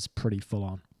 That was pretty full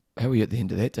on. How were you at the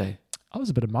end of that day? I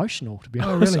was a bit emotional, to be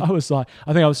honest. Really? I was like,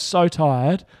 I think I was so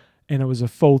tired, and it was a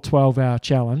full 12-hour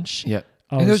challenge. Yeah.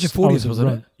 And it was your 40th, wasn't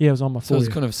it? Yeah, it was on my 40th. So it was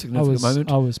kind of a significant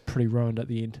moment. I was pretty ruined at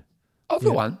the end. I've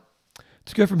got one.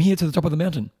 To go from here to the top of the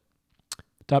mountain.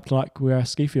 Up to like where our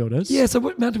ski field is. Yeah, so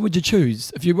what mountain would you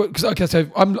choose? If you so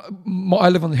I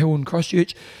live on the hill in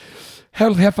Christchurch.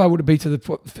 How far would it be to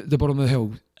the bottom of the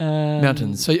hill?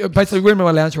 Mountains. So basically, we're in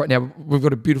my lounge right now. We've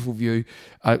got a beautiful view.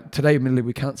 Today, admittedly,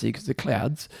 we can't see because of the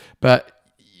clouds. But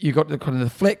you got the kind of the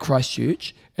flat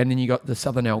Christchurch, and then you got the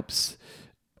Southern Alps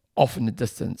often a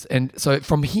distance. And so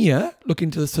from here, looking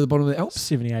to the bottom of the Alps,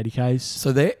 70, 80 Ks.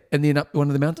 so that, and then up one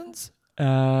of the mountains.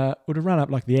 Would have run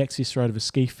up like the access road of a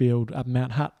ski field up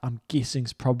Mount Hutt. I'm guessing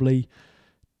it's probably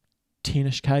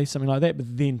 10-ish K, something like that.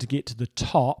 But then to get to the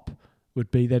top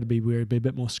that'd be where it'd be a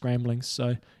bit more scrambling.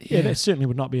 So yeah, that certainly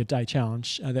would not be a day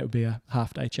challenge. That would be a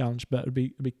half-day challenge, but it'd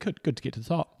be good to get to the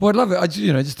top. Well, I'd love it.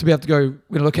 Just to be able to go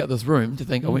when I look out this room to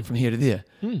think I went from here to there.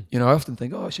 I often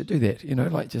think, I should do that.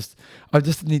 I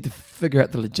just need to figure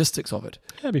out the logistics of it.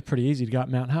 It'd be pretty easy to go up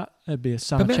Mount Hutt. It'd be a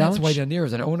summer But Mount challenge. Hutt's way down there,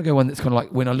 isn't it? I want to go one that's kind of like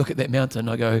when I look at that mountain,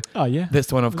 I go, oh yeah, that's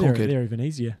the one I've conquered. They're even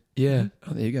easier. Yeah.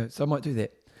 Oh, there you go. So I might do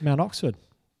that. Mount Oxford.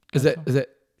 Is that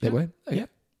way? Okay. Yeah.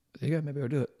 There you go. Maybe I'll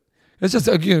do it. It's just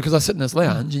because I sit in this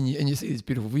lounge and you see these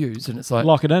beautiful views, and it's like,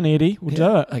 Lock it in, Eddie. We'll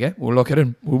do it. Okay, we'll lock it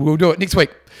in. We'll do it next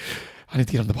week. I need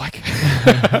to get on the bike.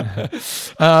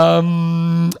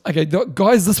 Okay,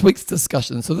 guys, this week's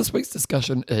discussion. So this week's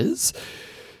discussion is,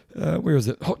 where is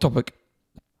it? Hot topic.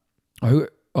 Oh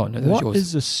no, that was What yours.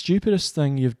 is the stupidest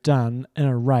thing you've done in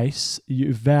a race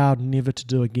you vowed never to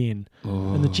do again?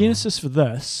 And the genesis for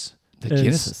this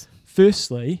is,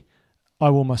 firstly, I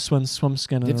wore my swim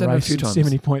skin in You've a done it a race few in times.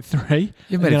 70.3.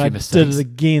 You've made and a few I mistakes. did it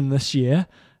again this year,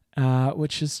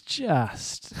 which is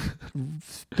just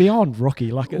beyond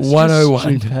rookie. Like, it's 101.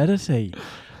 just stupidity.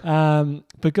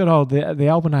 But good old, the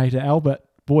Albinator, Albert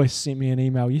Boyce, sent me an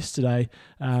email yesterday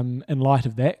in light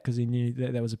of that, because he knew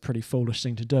that was a pretty foolish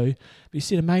thing to do. But he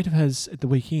said a mate of his at the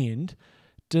weekend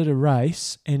did a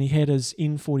race, and he had his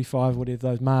N45, whatever,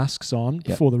 those masks on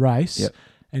before the race. Yep.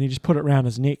 And he just put it around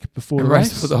his neck before And the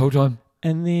raced race. for the whole time.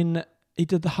 And then he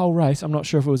did the whole race. I'm not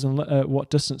sure if it was in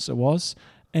what distance it was.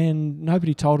 And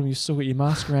nobody told him you still got your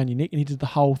mask around your neck. And he did the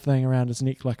whole thing around his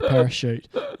neck like a parachute.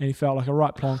 And he felt like a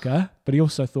right plonker. But he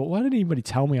also thought, why didn't anybody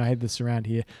tell me I had this around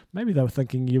here? Maybe they were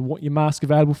thinking you want your mask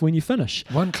available for when you finish.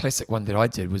 One classic one that I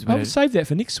did was I when would save that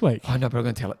for next week. I know, but I'm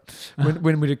going to tell it.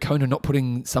 When we did Kona not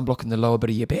putting sunblock in the lower bit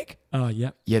of your back. Oh,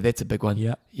 yeah. Yeah, that's a big one.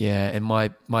 Yeah. Yeah, and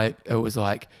my it was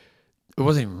like, it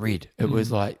wasn't even red. It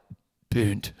was like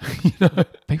burnt.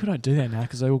 People don't do that now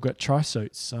because they all got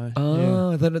tri-suits. So,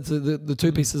 Then it's the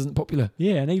two piece isn't popular.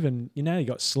 yeah, and even, you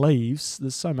got sleeves.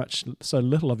 There's so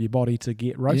little of your body to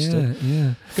get roasted.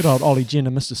 Yeah. Good old Ollie Jenner,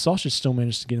 Mr. Sausage, still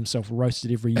managed to get himself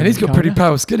roasted every year. And he's in got pretty Kona.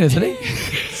 pale skin, hasn't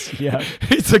he? Yeah.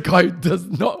 He's a guy who does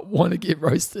not want to get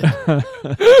roasted.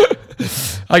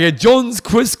 Okay, John's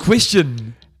quiz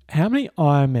question. How many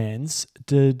Ironmans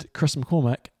did Chris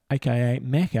McCormick, aka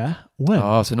Macca, win?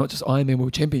 Oh, so not just Ironman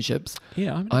World Championships,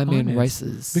 Yeah, Ironman Ironmans.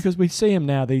 races. Because we see him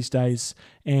now these days,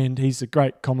 and he's a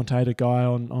great commentator guy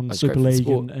on He's Super great for the League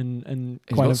sport. and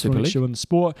He's quite got Super influential in the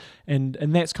sport. And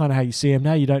that's kind of how you see him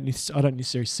now. I don't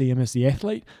necessarily see him as the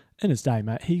athlete. In his day,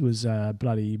 mate, he was a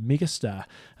bloody megastar.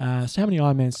 So how many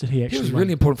Ironmans did he actually He was win?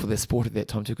 really important for their sport at that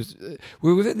time too, because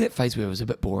we were in that phase where it was a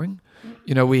bit boring.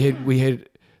 We had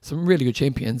some really good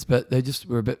champions, but they just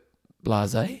were a bit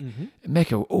blasé. And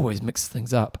Macca always mixes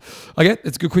things up. Okay,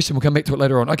 that's a good question. We'll come back to it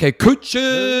later on. Okay,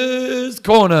 Coach's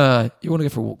Corner. You want to go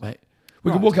for a walk, mate?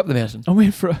 We can walk up the mountain. I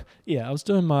went for I was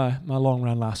doing my long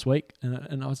run last week,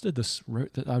 and I did this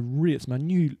route that it's my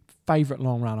new favourite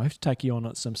long run. I have to take you on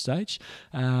at some stage.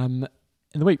 And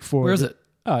the week before, Where is it?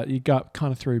 You go up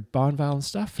kind of through Bowenvale and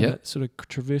stuff, and Yep. it sort of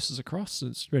traverses across.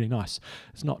 It's really nice.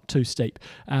 It's not too steep.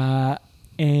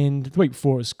 And the week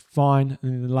before it was fine,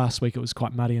 and then the last week it was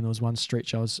quite muddy, and there was one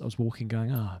stretch I was walking going,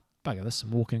 bugger this,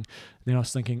 I'm walking. Then I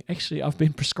was thinking, actually, I've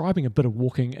been prescribing a bit of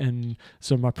walking in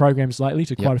some of my programs lately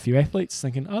to quite a few athletes,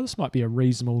 thinking, this might be a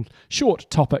reasonable short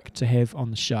topic to have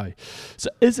on the show. So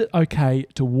is it okay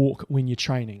to walk when you're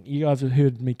training? You guys have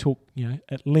heard me talk,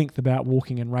 at length about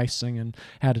walking and racing and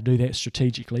how to do that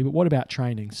strategically, but what about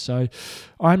training? So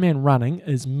Ironman running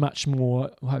is much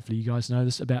more, hopefully you guys know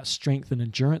this, about strength and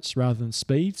endurance rather than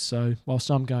speed. So whilst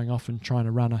I'm going off and trying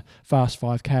to run a fast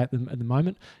 5K at the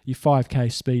moment, your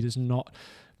 5K speed is not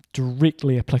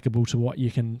directly applicable to what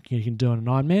you can do in an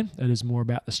Ironman. It is more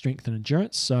about the strength and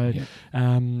endurance. So,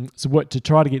 to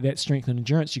try to get that strength and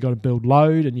endurance, you got to build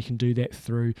load, and you can do that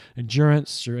through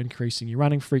endurance, through increasing your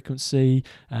running frequency,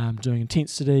 doing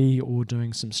intensity, or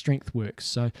doing some strength work.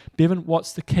 So, Bevan,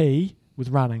 what's the key with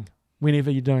running? Whenever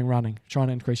you're doing running, trying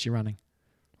to increase your running.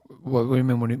 What do you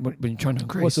mean when you're trying to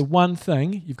increase? What's the one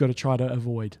thing you've got to try to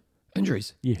avoid?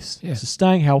 Injuries. Yes. Yeah. So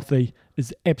staying healthy is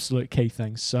the absolute key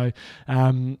thing. So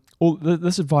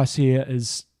this advice here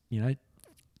is,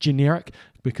 generic,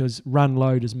 because run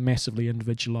load is massively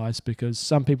individualized, because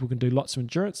some people can do lots of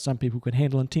endurance, some people can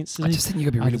handle intensity. I just think you've got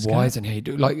to be really Others wise can't. in how you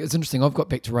do. Like, it's interesting. I've got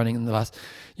back to running in the last,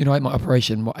 I had my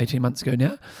operation, 18 months ago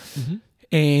now,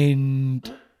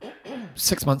 and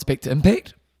 6 months back to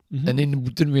Impact. and then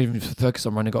didn't really focus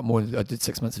on running. I did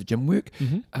 6 months of gym work,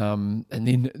 and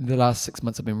then the last 6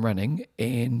 months I've been running,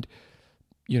 and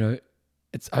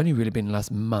it's only really been the last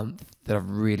month that I've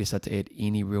really started to add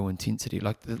any real intensity.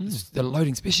 Like the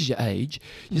loading, especially as you age,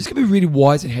 you just got to be really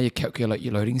wise in how you calculate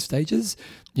your loading stages,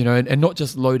 and not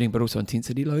just loading, but also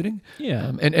intensity loading.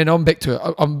 Yeah. And I'm back to,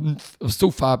 I'm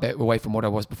still far back away from what I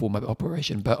was before my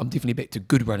operation, but I'm definitely back to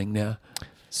good running now.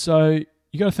 So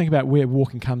you got to think about where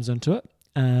walking comes into it,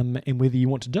 and whether you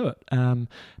want to do it.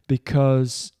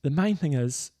 Because the main thing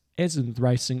is, as in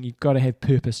racing, you've got to have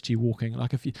purpose to your walking.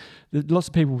 Like lots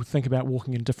of people think about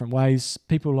walking in different ways.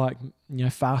 People like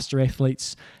faster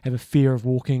athletes have a fear of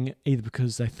walking, either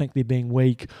because they think they're being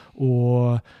weak,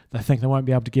 or they think they won't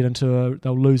be able to get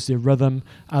they'll lose their rhythm.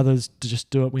 Others to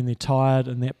just do it when they're tired,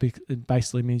 and that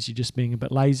basically means you're just being a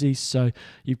bit lazy. So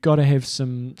you've got to have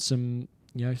some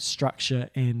structure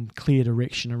and clear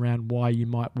direction around why you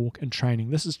might walk in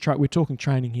training. This is we're talking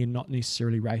training here, not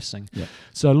necessarily racing. Yeah.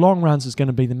 So long runs is going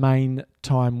to be the main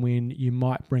time when you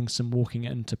might bring some walking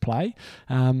into play.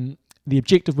 The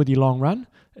objective with your long run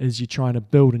is you're trying to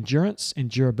build endurance and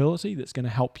durability that's going to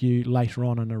help you later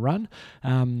on in a run.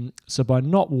 So by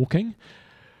not walking,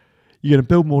 you're going to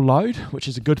build more load, which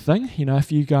is a good thing.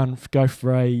 If you go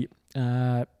for a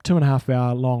 2.5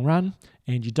 hour long run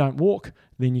and you don't walk,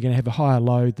 then you're going to have a higher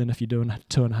load than if you're doing a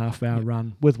 2.5 hour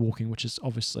run with walking, which is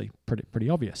obviously pretty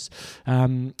obvious.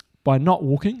 By not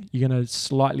walking, you're going to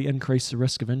slightly increase the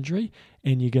risk of injury,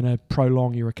 and you're going to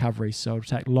prolong your recovery, so it'll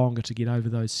take longer to get over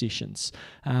those sessions.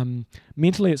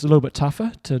 Mentally, it's a little bit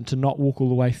tougher to not walk all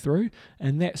the way through,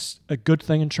 and that's a good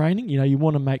thing in training. You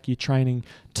want to make your training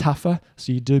tougher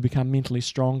so you do become mentally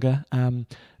stronger.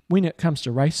 When it comes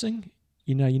to racing,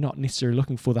 you're not necessarily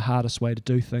looking for the hardest way to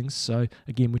do things. So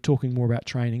again, we're talking more about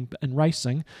training, but in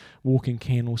racing, walking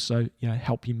can also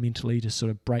help you mentally to sort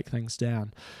of break things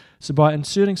down. So by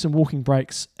inserting some walking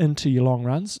breaks into your long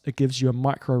runs, it gives you a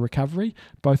micro recovery,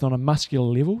 both on a muscular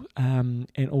level, and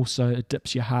also it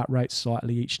dips your heart rate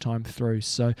slightly each time through.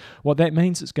 So what that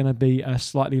means, it's going to be a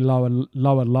slightly lower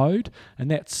load, and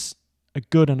that's a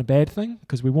good and a bad thing,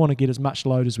 because we want to get as much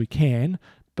load as we can,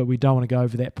 but we don't want to go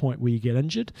over that point where you get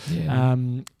injured. Yeah.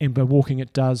 And by walking,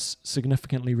 it does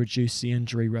significantly reduce the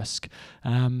injury risk.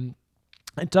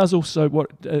 It does also,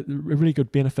 a really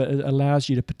good benefit, it allows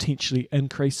you to potentially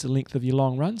increase the length of your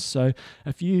long runs. So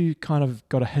if you kind of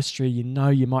got a history, you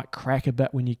might crack a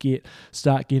bit when you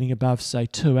start getting above, say,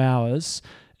 2 hours.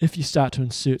 If you start to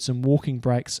insert some walking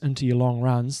breaks into your long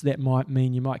runs, that might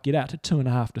mean you might get out to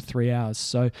 2.5 to 3 hours.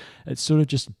 So it's sort of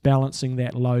just balancing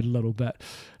that load a little bit.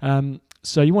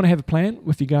 So you want to have a plan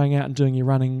if you're going out and doing your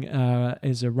running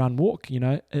as a run walk.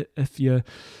 If you're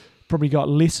probably got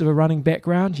less of a running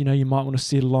background, you might want to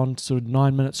settle on sort of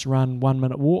 9 minutes run, 1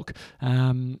 minute walk.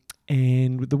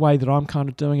 And the way that I'm kind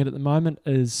of doing it at the moment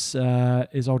is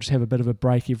I'll just have a bit of a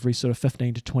break every sort of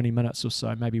 15 to 20 minutes or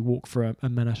so, maybe walk for a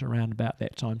minute around about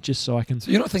that time, just so I can.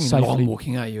 So you're not thinking long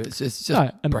walking, are you? It's just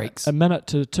breaks. A minute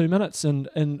to 2 minutes.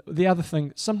 And the other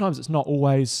thing, sometimes it's not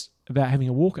always about having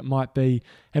a walk. It might be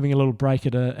having a little break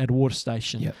at a water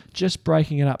station. Yep. Just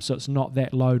breaking it up so it's not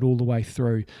that load all the way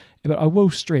through. But I will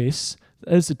stress,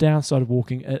 is the downside of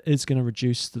walking, it is going to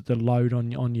reduce the load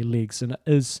on your legs, and it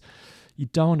is. You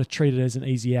don't want to treat it as an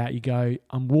easy out. You go,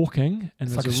 I'm walking, and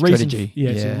it's there's like a strategy.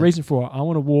 reason. There's a reason for it. I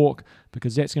want to walk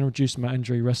because that's going to reduce my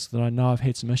injury risk that I know I've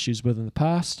had some issues with in the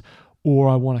past, or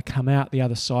I want to come out the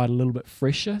other side a little bit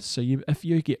fresher. So if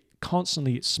you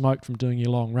constantly get smoked from doing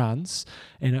your long runs,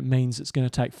 and it means it's going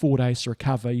to take 4 days to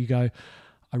recover, you go,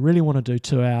 I really want to do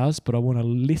 2 hours, but I want to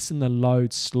lessen the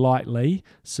load slightly,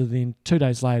 so then 2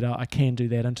 days later I can do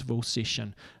that interval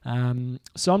session.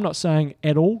 So I'm not saying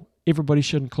at all everybody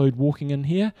should include walking in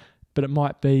here, but it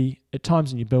might be, at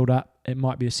times in your build-up, it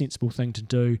might be a sensible thing to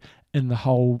do in the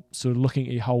whole, sort of looking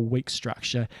at your whole week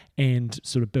structure and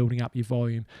sort of building up your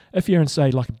volume. If you're in,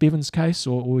 say, like a Bevan's case,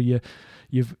 or you're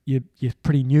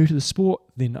pretty new to the sport,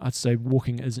 then I'd say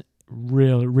walking is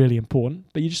really, really important,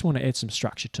 but you just want to add some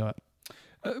structure to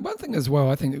it. One thing as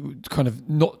well, I think, kind of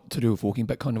not to do with walking,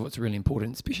 but kind of what's really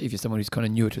important, especially if you're someone who's kind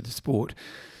of newer to the sport,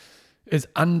 is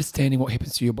understanding what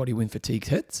happens to your body when fatigue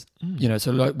hits.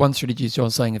 So like one strategy, as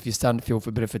John's saying, if you're starting to feel for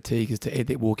a bit of fatigue, is to add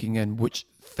that walking in, which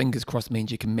fingers crossed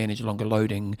means you can manage longer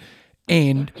loading,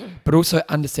 but also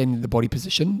understanding the body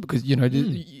position, because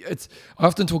it's. I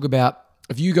often talk about,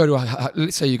 if you go to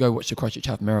let's say you go watch the Christchurch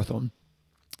Half Marathon,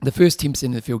 the first 10%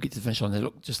 of the field get to the finish line, they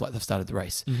look just like they've started the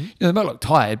race. They might look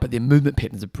tired, but their movement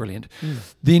patterns are brilliant.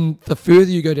 Then the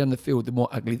further you go down the field, the more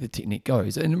ugly the technique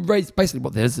goes. And basically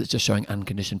what that is, it's just showing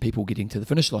unconditioned people getting to the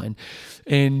finish line.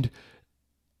 And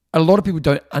a lot of people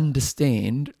don't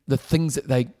understand the things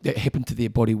that happen to their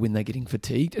body when they're getting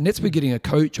fatigued, and that's where getting a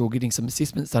coach or getting some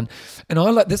assessments done. And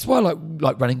that's why I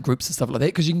like running groups and stuff like that,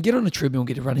 because you can get on a treadmill and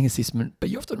get a running assessment, but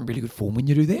you're often in really good form when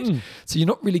you do that. So you're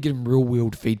not really getting real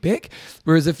world feedback.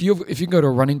 Whereas if you go to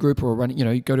a running group or a running,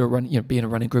 you go to a run, be in a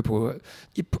running group, or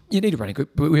you need a running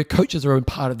group, but where coaches are a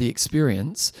part of the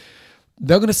experience.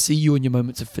 They're going to see you in your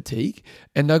moments of fatigue,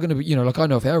 and they're going to be, like I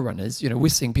know of our runners, we're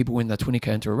seeing people when they're 20K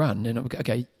into a run, and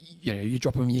okay, you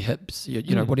drop them your hips,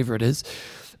 whatever it is.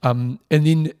 And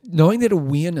then knowing that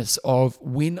awareness of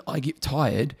when I get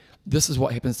tired, this is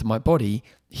what happens to my body,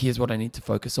 here's what I need to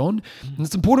focus on. And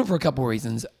it's important for a couple of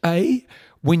reasons. A,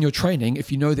 when you're training,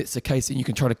 if you know that's the case, then you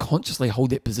can try to consciously hold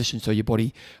that position so your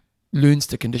body learns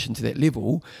to condition to that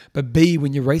level. But B,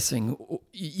 when you're racing,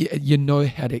 you know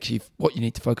how to actually, what you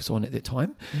need to focus on at that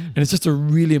time. And it's just a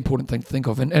really important thing to think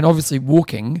of. And obviously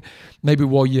walking, maybe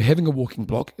while you're having a walking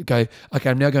block, go, okay,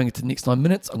 I'm now going into the next 9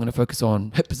 minutes. I'm going to focus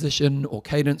on hip position or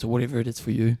cadence or whatever it is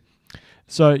for you.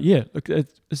 So yeah, look,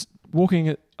 it's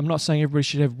walking. I'm not saying everybody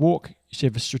should have walk. You should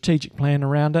have a strategic plan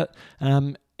around it.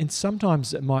 And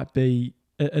sometimes it might be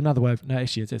another way of, no,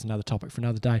 actually, that's another topic for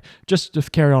another day. Just to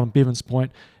carry on Bevan's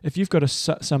point, if you've got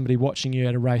somebody watching you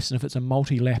at a race, and if it's a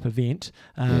multi-lap event,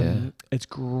 it's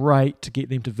great to get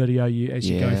them to video you as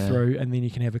you go through, and then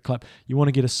you can have a clip. You want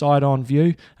to get a side-on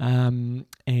view, and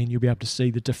you'll be able to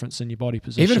see the difference in your body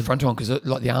position. Even a front-on, because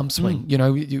like the arm swing,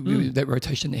 that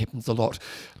rotation that happens a lot.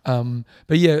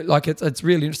 But yeah, like it's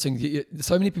really interesting.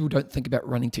 So many people don't think about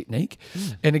running technique.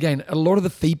 And again, a lot of the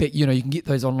feedback, you can get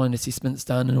those online assessments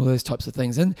done and all those types of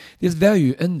things, and there's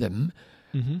value in them.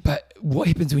 But what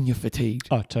happens when you're fatigued?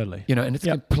 Oh, totally. And it's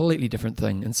a completely different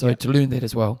thing. And so to learn that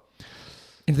as well.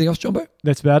 Anything else, Jumbo?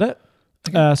 That's about it.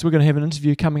 Okay. So we're going to have an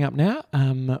interview coming up now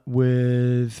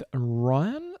with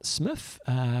Ryan Smith.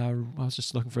 I was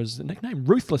just looking for his nickname,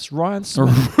 Ruthless Ryan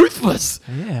Smith. Ruthless.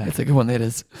 Yeah. That's a good one, that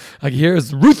is. Okay, here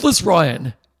is Ruthless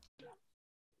Ryan.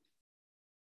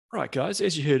 Right, guys,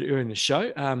 as you heard earlier in the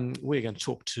show, we're going to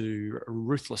talk to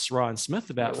Ruthless Ryan Smith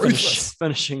about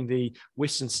finishing the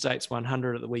Western States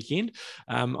 100 at the weekend.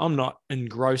 I'm not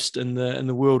engrossed in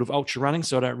the world of ultra running,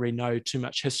 so I don't really know too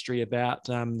much history about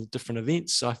the different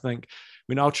events. So I think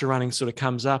when ultra running sort of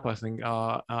comes up, I think,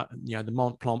 the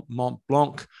Mont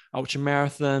Blanc ultra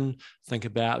marathon, think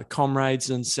about the Comrades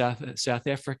in South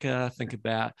Africa, think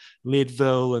about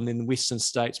Leadville, and then the Western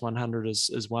States 100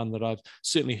 is one that I've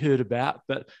certainly heard about,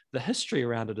 but the history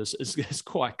around it is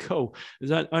quite cool.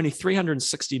 There's only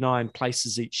 369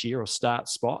 places each year, or start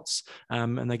spots,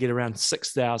 and they get around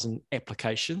 6,000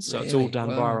 applications, so it's all done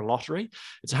via a lottery.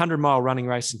 It's a 100-mile running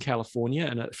race in California,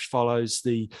 and it follows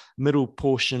the middle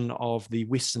portion of the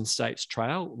Western States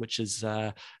Trail, which is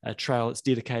a trail that's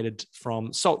dedicated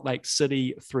from Salt Lake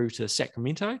City through to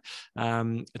Sacramento.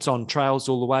 It's on trails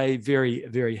all the way, very,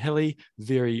 very hilly,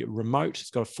 very remote.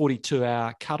 It's got a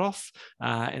 42-hour cutoff,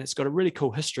 and it's got a really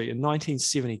cool history. In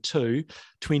 1972,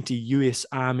 20 US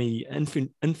Army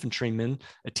infantrymen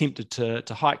attempted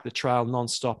to hike the trail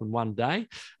nonstop in one day,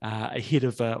 ahead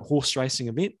of a horse racing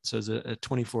event. So there's a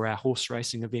 24-hour horse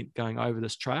racing event going over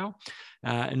this trail.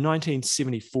 In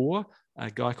 1974, a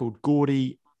guy called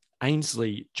Gordy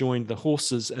Ainsley joined the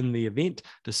horses in the event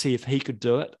to see if he could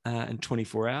do it in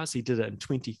 24 hours. He did it in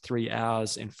 23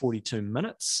 hours and 42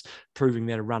 minutes, proving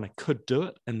that a runner could do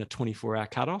it in the 24-hour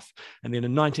cutoff. And then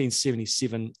in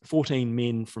 1977, 14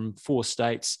 men from 4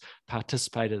 states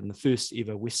participated in the first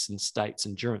ever Western States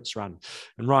endurance run.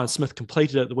 And Ryan Smith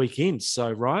completed it at the weekend.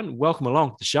 So Ryan, welcome along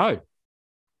to the show.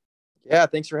 Yeah,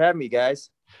 thanks for having me, guys.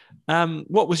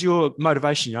 What was your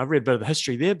motivation? I've read a bit of the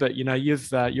history there, but you're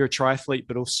a triathlete,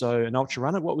 but also an ultra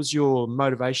runner. What was your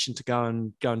motivation to go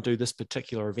and do this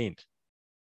particular event?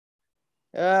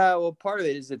 Well, part of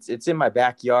it is it's in my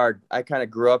backyard. I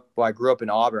grew up in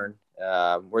Auburn,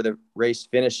 where the race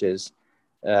finishes.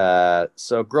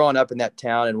 So growing up in that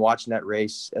town and watching that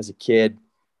race as a kid,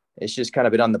 it's just kind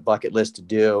of been on the bucket list to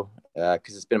do,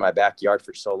 because it's been in my backyard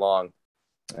for so long.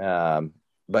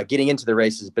 But getting into the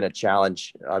race has been a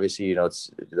challenge. Obviously,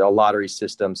 it's a lottery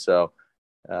system. So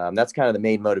that's kind of the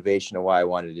main motivation of why I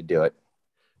wanted to do it.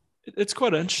 It's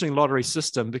quite an interesting lottery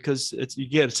system, because you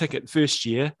get a ticket first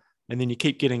year, and then you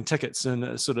keep getting tickets, and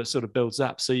it sort of builds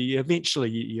up. So eventually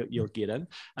you'll get in.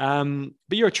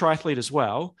 But you're a triathlete as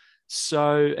well.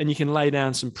 So, and you can lay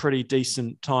down some pretty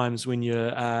decent times when you're,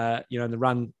 in the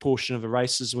run portion of the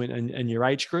races in your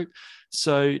age group.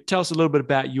 So tell us a little bit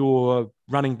about your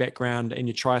running background and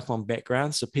your triathlon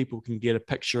background, so people can get a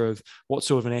picture of what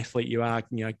sort of an athlete you are,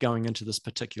 going into this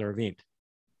particular event.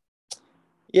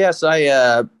 Yes,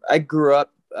 I grew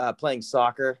up playing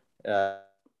soccer.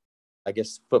 I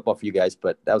guess football for you guys,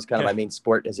 but that was kind of my main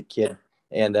sport as a kid,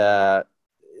 and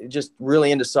just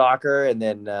really into soccer. And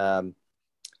then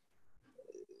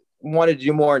wanted to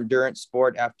do more endurance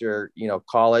sport after,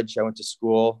 college. I went to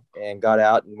school and got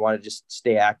out and wanted to just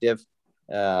stay active.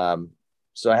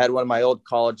 So I had one of my old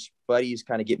college buddies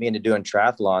kind of get me into doing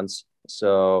triathlons.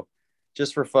 So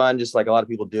just for fun, just like a lot of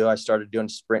people do, I started doing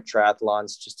sprint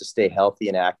triathlons just to stay healthy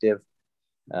and active.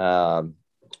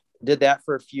 Did that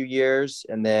for a few years,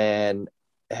 and then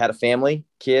had a family,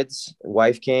 kids,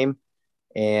 wife came,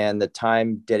 and the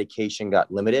time dedication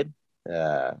got limited.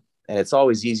 And it's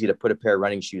always easy to put a pair of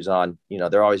running shoes on.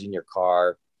 They're always in your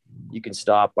car. You can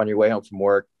stop on your way home from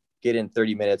work, get in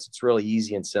 30 minutes. It's really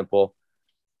easy and simple.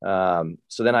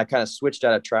 So then I kind of switched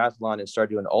out of triathlon and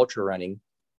started doing ultra running.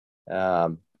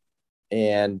 And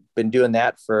I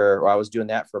was doing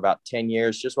that for about 10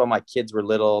 years, just while my kids were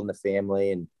little and the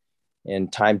family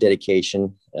and time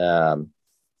dedication. And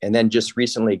then just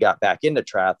recently got back into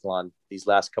triathlon these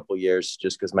last couple of years,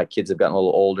 just because my kids have gotten a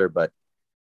little older. But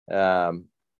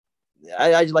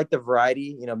I like the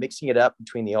variety, mixing it up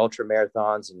between the ultra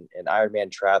marathons and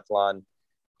Ironman triathlon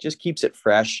just keeps it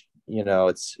fresh.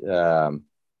 It's a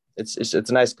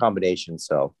nice combination.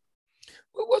 So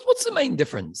what's the main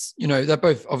difference? They're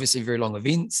both obviously very long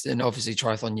events, and obviously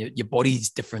triathlon, your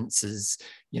body's differences,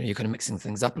 you're kind of mixing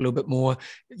things up a little bit more,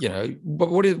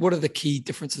 but what are the key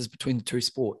differences between the two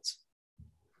sports?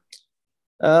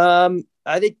 I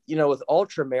think, with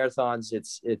ultra marathons,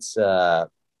 it's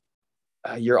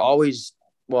you're always,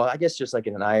 well, I guess just like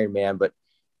in an Ironman, but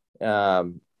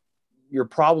you're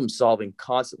problem solving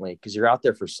constantly because you're out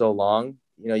there for so long.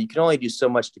 You can only do so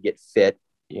much to get fit,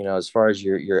 as far as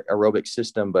your aerobic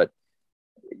system, but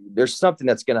there's something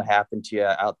that's going to happen to you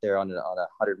out there on a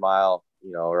 100-mile,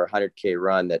 or 100K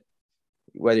run, that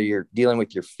whether you're dealing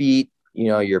with your feet,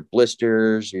 your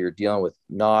blisters, or you're dealing with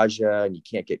nausea and you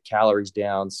can't get calories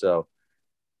down. So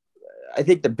I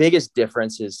think the biggest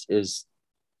difference is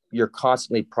you're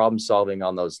constantly problem solving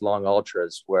on those long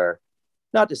ultras, where,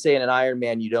 not to say in an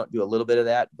Ironman you don't do a little bit of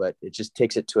that, but it just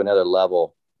takes it to another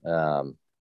level.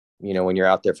 When you're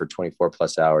out there for 24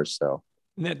 plus hours. So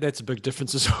that's a big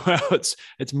difference as well.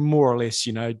 It's more or less,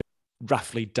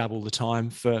 roughly double the time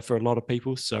for a lot of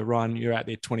people. So Ryan, you're out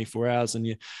there 24 hours, and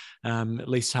you at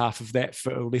least half of that,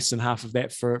 or less than half of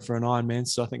that for an Ironman.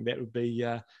 So I think that would be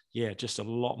just a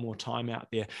lot more time out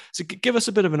there. So give us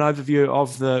a bit of an overview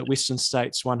of the Western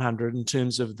States 100 in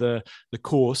terms of the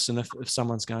course, and if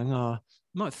someone's going,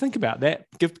 might think about that.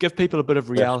 Give people a bit of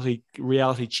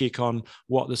reality check on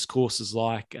what this course is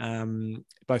like,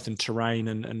 both in terrain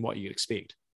and what you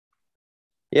expect.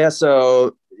 Yeah,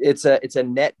 so it's a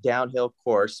net downhill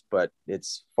course, but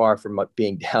it's far from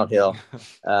being downhill.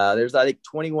 There's, I think,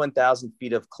 21,000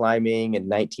 feet of climbing and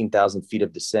 19,000 feet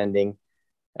of descending.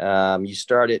 You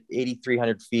start at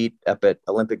 8,300 feet up at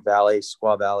Olympic Valley,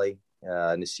 Squaw Valley,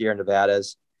 in the Sierra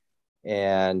Nevadas.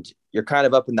 And you're kind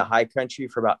of up in the high country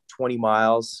for about 20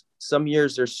 miles. Some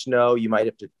years there's snow. You might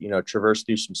have to, traverse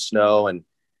through some snow, and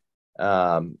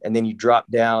then you drop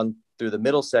down through the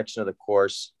middle section of the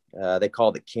course. They call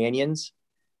it the canyons,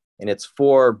 and it's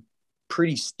 4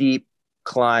 pretty steep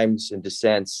climbs and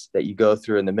descents that you go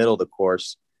through in the middle of the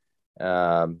course.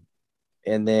 And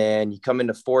then you come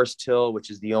into Forest Hill, which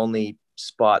is the only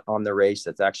spot on the race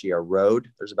that's actually a road.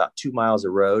 There's about 2 miles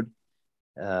of road.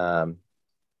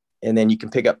 And then you can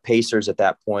pick up pacers at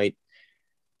that point.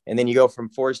 And then you go from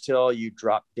Forest Hill, you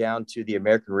drop down to the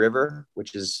American River,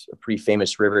 which is a pretty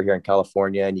famous river here in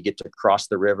California, and you get to cross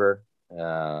the river.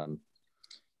 And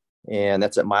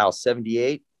that's at mile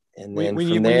 78. And then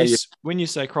when you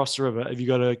say cross the river, have you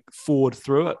got to ford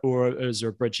through it, or is there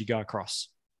a bridge you go across?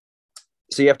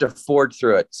 So you have to ford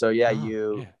through it. So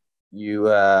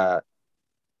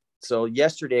so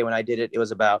yesterday when I did it, it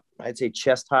was about, I'd say,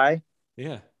 chest high.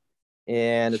 Yeah.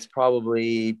 And it's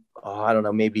probably, I don't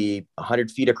know, maybe 100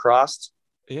 feet across.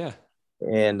 Yeah.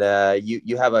 And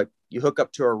you hook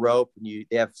up to a rope, and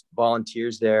they have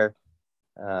volunteers there.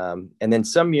 And then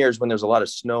some years when there's a lot of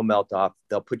snow melt off,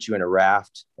 they'll put you in a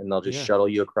raft, and they'll just shuttle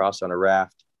you across on a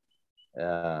raft.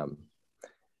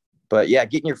 But yeah,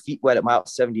 getting your feet wet at mile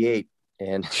 78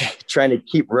 and trying to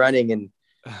keep running, and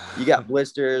you got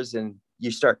blisters and you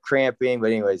start cramping.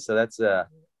 But anyway, so that's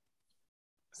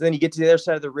so then you get to the other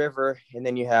side of the river, and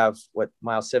then you have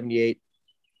mile 78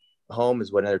 home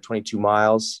is another 22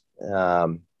 miles,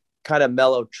 kind of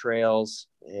mellow trails.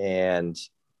 And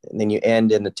then you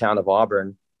end in the town of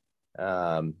Auburn.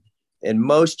 And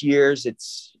most years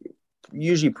it's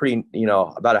usually pretty,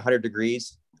 about 100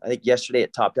 degrees. I think yesterday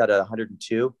it topped out at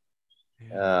 102.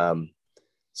 Yeah.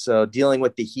 So dealing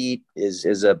with the heat is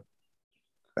it's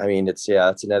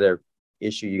another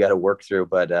issue you got to work through.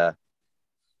 But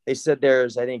they said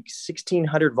there's, I think,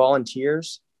 1,600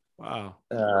 volunteers. Wow.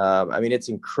 I mean, it's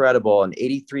incredible. And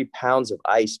 83 pounds of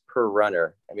ice per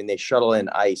runner. I mean, they shuttle in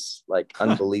ice, like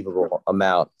unbelievable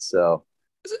amount. So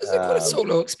is it quite a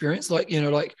solo experience? Like,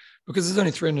 like, because there's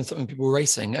only 300 something people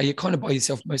racing. Are you kind of by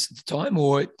yourself most of the time,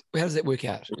 or how does that work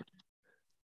out?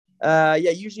 Yeah,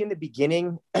 usually in the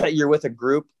beginning, you're with a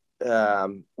group.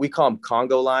 We call them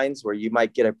Congo lines, where you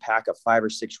might get a pack of 5 or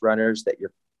 6 runners that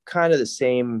you're kind of the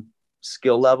same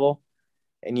skill level,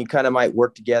 and you kind of might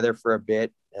work together for a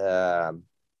bit.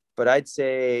 But I'd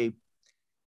say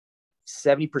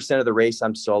 70% of the race,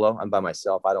 I'm solo. I'm by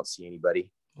myself. I don't see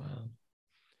anybody. Wow.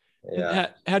 Yeah.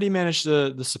 How do you manage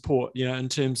the support, in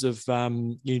terms of your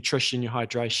nutrition, your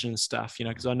hydration and stuff,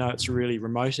 because I know it's really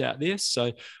remote out there.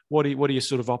 So what are your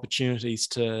sort of opportunities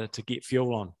to get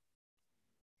fuel on?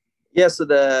 Yeah. So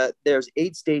there's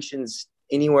aid stations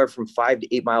anywhere from 5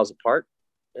 to 8 miles apart.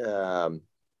 And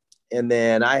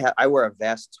then I wear a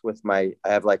vest with I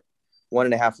have like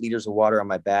 1.5 liters of water on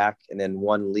my back, and then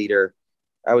 1 liter.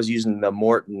 I was using the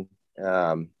Morton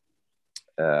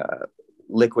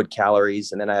liquid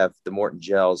calories, and then I have the Morton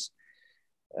gels.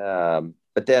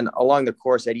 But then along the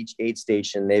course at each aid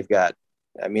station, they've got,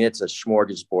 I mean, it's a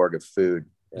smorgasbord of food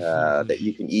that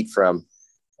you can eat from.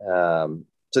 So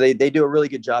they do a really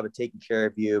good job of taking care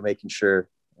of you, making sure.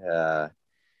 And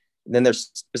then there's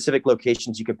specific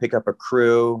locations you can pick up a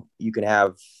crew. You can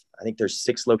have, I think there's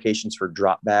 6 locations for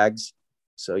drop bags.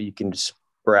 So you can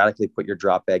sporadically put your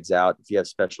drop bags out if you have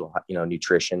special,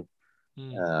 nutrition.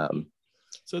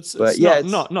 So it's yeah,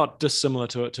 not dissimilar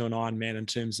to an Ironman in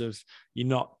terms of you're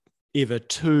not ever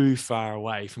too far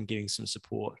away from getting some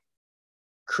support.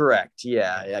 Correct.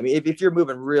 Yeah. I mean, if you're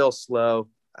moving real slow,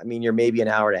 I mean, you're maybe an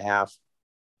hour and a half,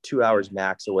 2 hours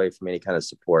max away from any kind of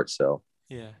support. So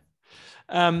yeah.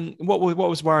 What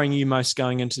was worrying you most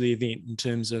going into the event in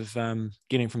terms of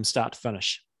getting from start to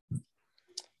finish?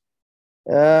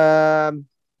 Well,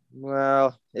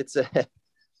 it's an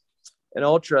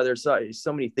ultra. There's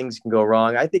so many things can go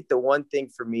wrong. I think the one thing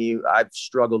for me I've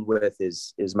struggled with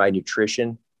is my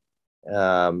nutrition,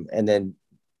 and then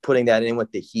putting that in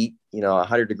with the heat.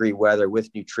 100-degree weather with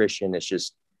nutrition. It's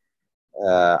just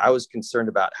I was concerned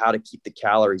about how to keep the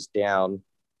calories down,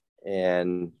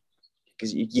 and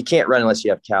because you can't run unless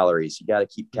you have calories. You got to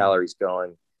keep calories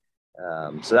going.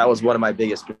 So that was one of my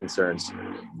biggest concerns.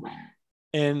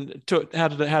 And how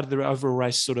did the overall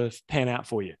race sort of pan out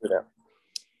for you? Yeah.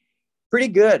 Pretty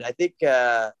good. I think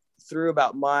through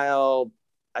about mile,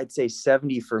 I'd say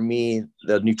 70 for me,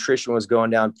 the nutrition was going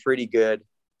down pretty good.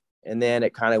 And then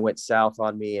it kind of went south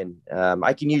on me. And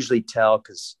I can usually tell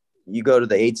because you go to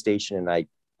the aid station and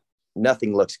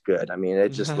nothing looks good. I mean, it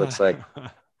just looks like,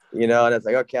 and it's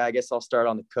like, okay, I guess I'll start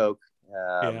on the Coke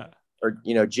or,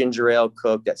 ginger ale,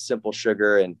 Coke, that simple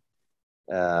sugar. And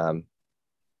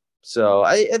so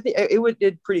I think it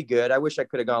did pretty good. I wish I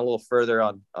could have gone a little further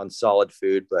on solid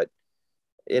food, but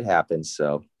it happens.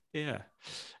 So, yeah.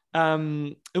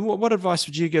 And what advice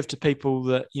would you give to people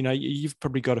that, you've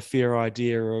probably got a fair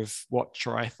idea of what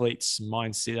triathletes'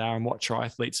 mindset are and what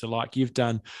triathletes are like. You've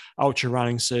done ultra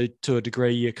running, so to a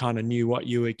degree, you kind of knew what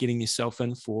you were getting yourself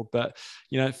in for. But,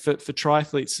 for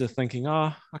triathletes that are thinking,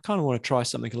 I kind of want to try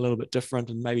something a little bit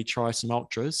different and maybe try some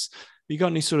ultras. Have you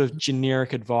got any sort of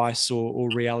generic advice or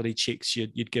reality checks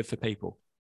you'd give for people?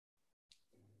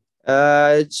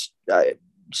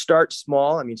 Start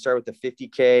small. I mean, start with the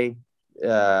 50K.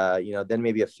 Then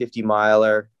maybe a 50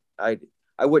 miler. I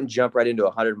wouldn't jump right into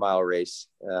a 100-mile race.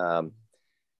 And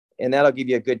that'll give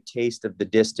you a good taste of the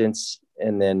distance.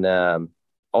 And then,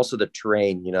 also the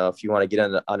terrain, if you want to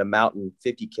get on a mountain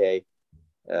 50K,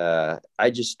 I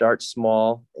just start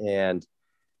small and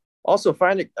also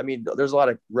there's a lot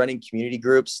of running community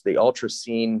groups, the ultra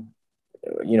scene,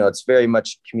 it's very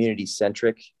much community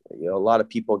centric. A lot of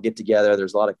people get together.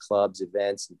 There's a lot of clubs,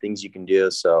 events, and things you can do.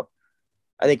 So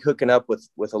I think hooking up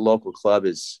with a local club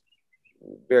is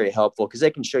very helpful because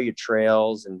they can show you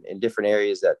trails and different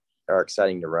areas that are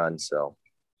exciting to run. So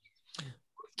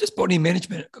just body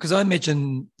management, because I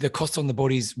imagine the cost on the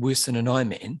body is worse than an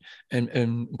Ironman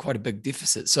and quite a big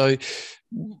deficit. So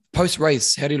post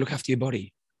race, how do you look after your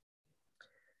body?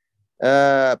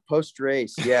 Post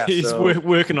race, yeah. He's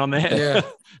working on that.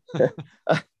 Yeah.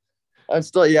 I'm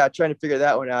still trying to figure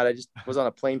that one out. I just was on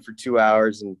a plane for 2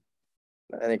 hours and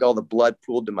I think all the blood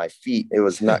pooled to my feet. It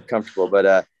was not comfortable,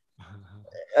 but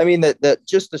I mean that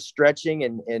just the stretching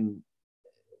and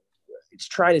it's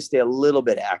trying to stay a little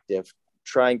bit active,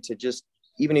 trying to just,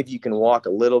 even if you can walk a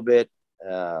little bit,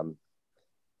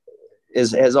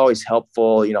 is always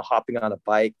helpful. Hopping on a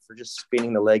bike for just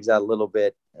spinning the legs out a little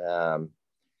bit.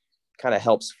 kind of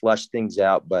helps flush things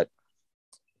out. But,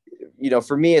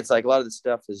 for me, it's like a lot of the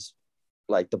stuff is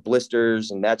like the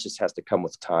blisters, and that just has to come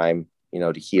with time,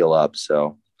 to heal up.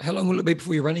 So how long will it be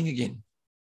before you're running again?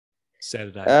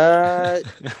 Saturday.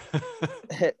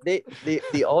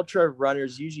 The ultra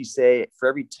runners usually say for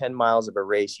every 10 miles of a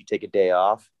race, you take a day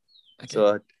off. Okay. So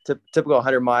a typical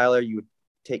 100 miler, you would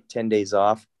take 10 days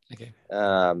off. Okay.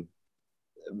 For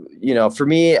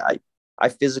me, I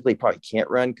physically probably can't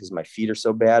run because my feet are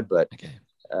so bad, but okay.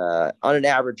 On an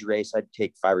average race, I'd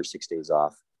take 5 or 6 days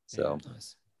off. So yeah,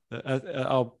 nice.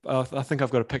 I think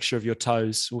I've got a picture of your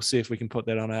toes. We'll see if we can put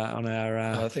that on our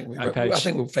I think page. I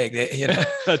think we'll fake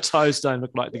that. Toes don't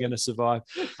look like they're going to survive.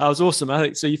 That was awesome. I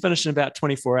think so. You finished in about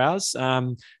 24 hours,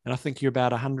 and I think you're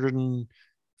about 105th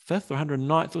or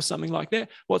 109th or something like that.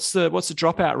 What's the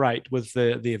dropout rate with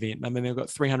the event? I mean, they've got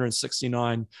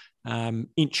 369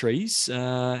 entries.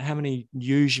 How many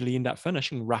usually end up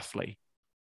finishing roughly?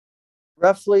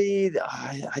 Roughly,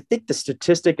 I think the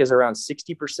statistic is around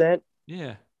 60%.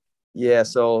 Yeah. Yeah.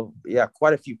 So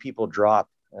quite a few people drop,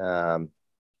 on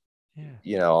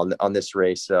this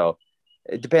race. So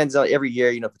it depends on every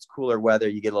year, if it's cooler weather,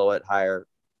 you get a little bit higher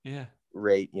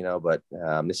rate, but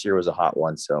this year was a hot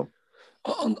one. So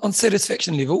on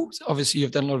satisfaction levels, obviously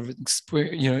you've done a lot of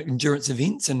endurance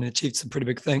events and achieved some pretty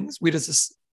big things. Where does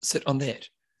this sit on that?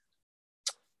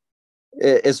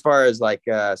 As far as like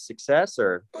success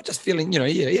or just feeling,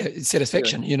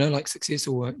 satisfaction, like success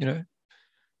or,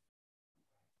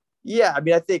 Yeah, I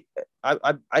mean, I think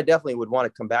I definitely would want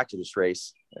to come back to this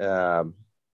race, to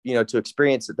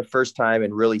experience it the first time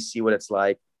and really see what it's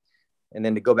like, and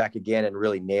then to go back again and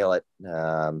really nail it.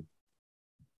 So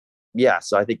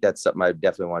I think that's something I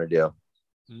definitely want to do.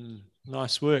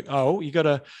 Nice work. Oh, you got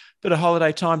a bit of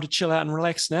holiday time to chill out and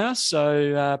relax now.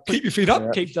 So keep your feet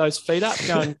up. Keep those feet up.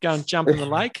 Go and jump in the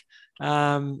lake.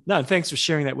 No, thanks for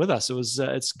sharing that with us.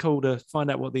 It's cool to find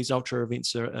out what these ultra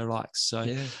events are like. So,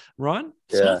 Ryan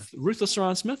Smith, Ruthless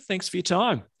Ryan Smith, thanks for your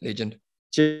time. Legend.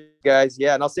 Cheers, guys.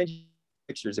 Yeah, and I'll send you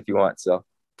pictures if you want. So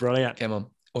brilliant. Come on,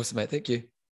 awesome, mate. Thank you.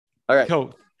 All right,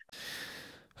 cool.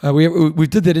 We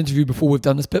did that interview before we've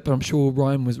done this bit, but I'm sure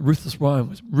Ryan was ruthless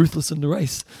in the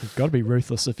race. You've got to be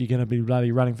ruthless if you're going to be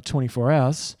bloody running for 24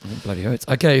 hours. Bloody hurts.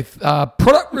 Okay,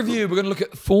 product review. We're going to look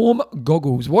at Form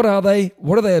goggles. What are they?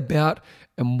 What are they about?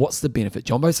 And what's the benefit,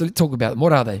 Jumbo? So let's talk about them.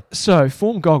 What are they? So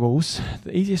Form goggles,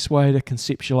 the easiest way to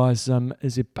conceptualize them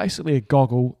is they're basically a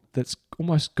goggle that's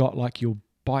almost got like your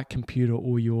bike computer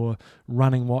or your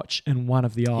running watch in one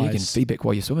of the eyes. You can feedback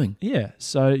while you're swimming. Yeah.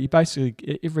 So you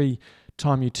basically, every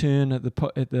time you turn at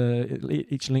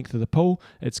each length of the pool,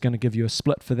 it's going to give you a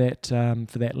split for that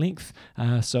length.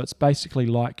 So it's basically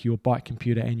like your bike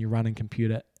computer and your running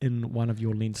computer in one of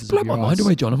your lenses. Blow my mind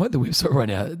away, John. I'm at the website right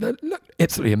now. They look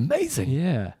absolutely amazing.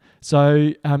 Yeah.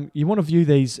 So you want to view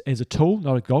these as a tool,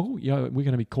 not a goggle. We're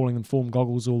going to be calling them Form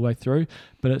goggles all the way through,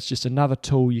 but it's just another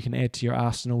tool you can add to your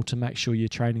arsenal to make sure your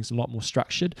training's a lot more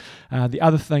structured. The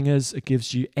other thing is it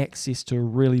gives you access to a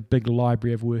really big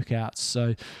library of workouts.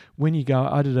 So when you go,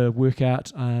 I did a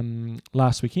workout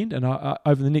last weekend, and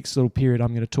over the next little period, I'm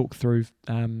going to talk through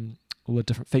all the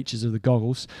different features of the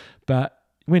goggles. But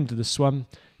went to the swim.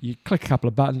 You click a couple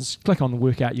of buttons, click on the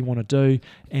workout you want to do,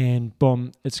 and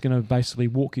boom, it's going to basically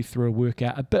walk you through a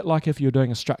workout, a bit like if you're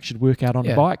doing a structured workout on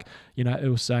a bike.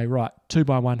 It'll say, right,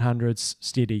 2x100s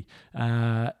steady.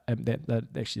 And that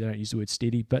actually, they don't use the word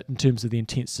steady, but in terms of the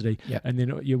intensity. Yep. And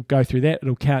then you'll go through that.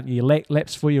 It'll count your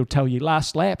laps for you. It'll tell you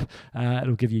last lap.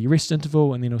 It'll give you your rest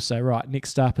interval, and then it'll say, right,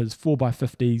 next up is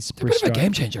 4x50s. They're a bit of a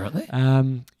game changer, aren't they?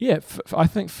 I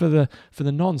think for the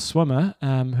non-swimmer,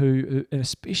 who, and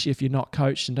especially if you're not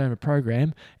coached and don't have a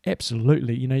program,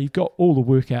 absolutely. You've got all the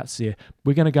workouts there.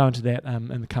 We're going to go into that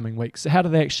in the coming weeks. So how do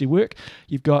they actually work?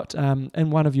 You've got in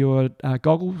one of your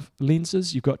goggle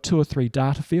lenses, you've got 2 or 3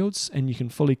 data fields, and you can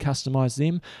fully customize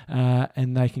them,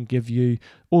 and they can give you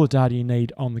all the data you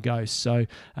need on the go. So,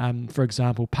 for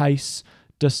example, pace,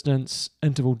 distance,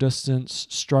 interval distance,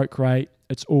 stroke rate,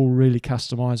 it's all really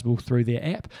customizable through their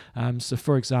app. So,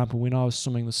 for example, when I was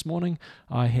swimming this morning,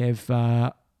 I have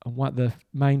one of the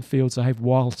main fields I have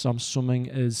whilst I'm swimming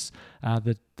is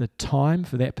the time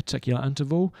for that particular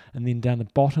interval, and then down the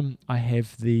bottom I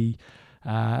have the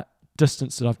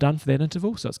distance that I've done for that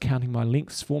interval, so it's counting my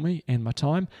lengths for me and my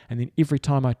time, and then every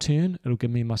time I turn it'll give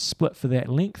me my split for that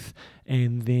length,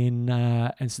 and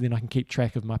so then I can keep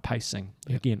track of my pacing.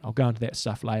 Yep. Again, I'll go into that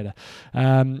stuff later.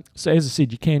 So as I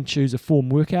said, you can choose a form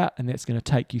workout, and that's going to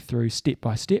take you through step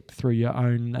by step through your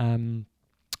own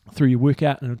through your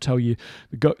workout, and it'll tell you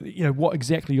what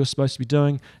exactly you're supposed to be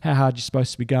doing, how hard you're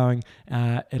supposed to be going.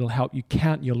 It'll help you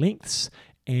count your lengths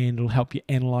and it'll help you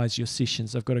analyze your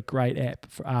sessions. They've got a great app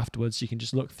for afterwards. You can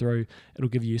just look through. It'll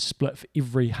give you a split for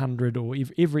every 100 or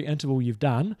every interval you've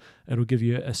done. It'll give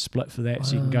you a split for that. Wow.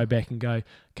 So you can go back and go,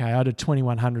 okay, I did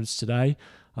 2100s today.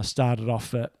 I started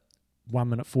off at 1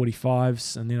 minute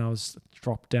 45s, and then I was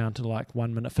dropped down to like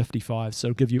 1 minute 55. So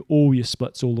it'll give you all your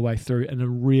splits all the way through in a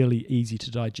really easy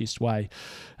to digest way.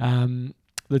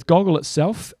 The goggle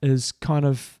itself is kind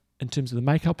of, in terms of the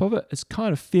makeup of it, it's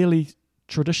kind of fairly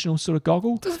traditional sort of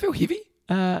goggle. Does it feel heavy?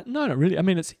 No, not really. I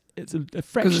mean, it's a fraction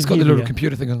Because it's got the heavier. little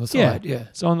computer thing on the side. Yeah.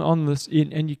 So on this,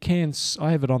 and you can,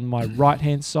 I have it on my right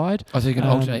hand side. I think you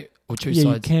can alternate or two Yeah,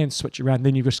 sides. you can switch around.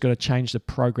 Then you've just got to change the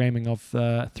programming of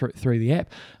through the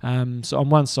app. So on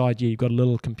one side, you've got a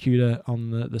little computer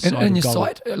on the side. And of your goggle.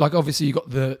 sight, like obviously you got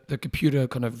the computer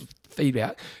kind of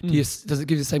feedback. Does it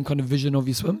give you the same kind of vision of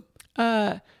your swim?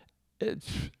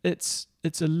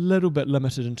 It's a little bit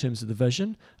limited in terms of the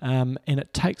vision, and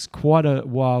it takes quite a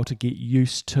while to get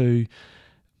used to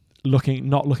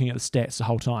not looking at the stats the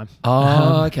whole time.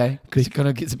 Oh, okay. Because it kind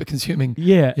of gets a bit consuming.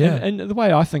 Yeah. Yeah. And the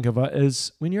way I think of it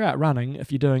is when you're out running,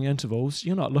 if you're doing intervals,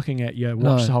 you're not looking at your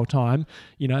watch No. the whole time.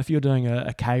 You know, if you're doing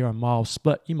a K or a mile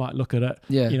split, you might look at it,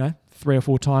 Yeah. 3 or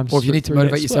 4 times. Or if you need to through that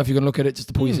motivate split. yourself, you're going to look at it just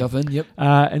to pull yourself in. Yep.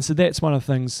 And so that's one of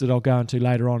the things that I'll go into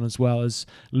later on as well, is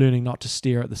learning not to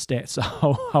stare at the stats the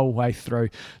whole way through.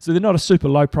 So they're not a super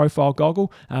low profile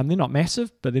goggle. They're not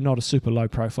massive, but they're not a super low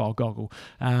profile goggle.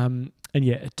 And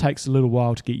yeah, it takes a little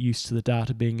while to get used to the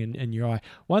data being in your eye.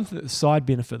 One side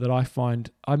benefit that I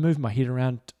find, I move my head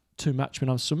around too much when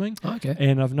I'm swimming. Okay.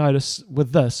 And I've noticed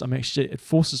with this, it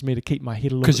forces me to keep my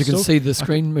head a little bit Because you can still. see the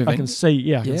screen moving. I can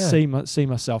see, I can Yeah. see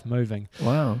myself moving.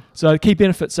 Wow. So the key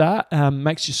benefits are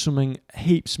makes your swimming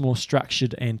heaps more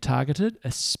structured and targeted,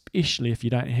 especially if you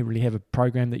don't really have a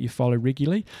program that you follow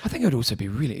regularly. I think it would also be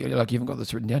really, like you haven't got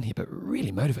this written down here, but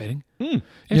really motivating. You know,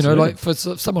 Absolutely. like for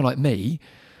someone like me,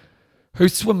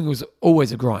 whose swimming was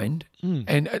always a grind,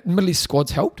 and admittedly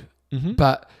squads helped,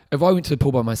 but if I went to the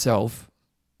pool by myself,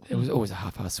 it was always a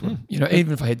half-assed swim. You know,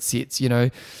 even if I had sets,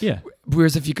 Yeah.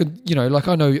 Whereas if you could, like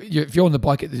I know if you're on the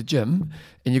bike at the gym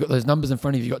and you've got those numbers in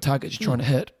front of you, you've got targets you're trying to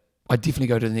hit, I definitely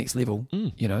go to the next level.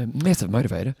 Massive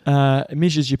motivator. It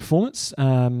measures your performance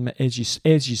as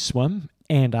you swim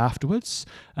and afterwards.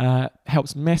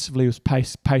 Helps massively with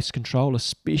pace control,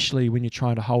 especially when you're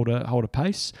trying to hold a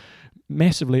pace.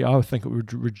 Massively, I would think it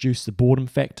would reduce the boredom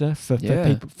factor for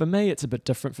people. For me, it's a bit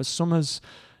different. For swimmers,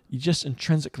 you're just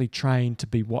intrinsically trained to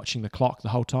be watching the clock the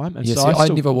whole time. And Yeah, so I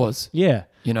never was. Yeah.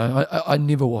 I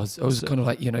never was. I was kind of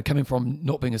like, coming from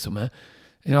not being a swimmer,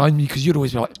 because you'd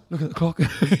always be like, look at the clock.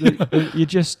 You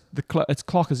just, it's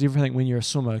clock is everything when you're a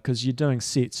swimmer, because you're doing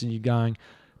sets and you're going,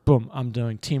 boom, I'm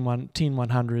doing 10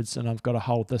 100s and I've got to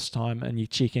hold this time, and you're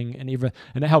checking and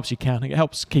it helps you counting. It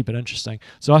helps keep it interesting.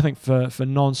 So I think for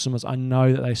non-swimmers, I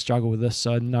know that they struggle with this,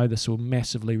 so I know this will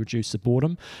massively reduce the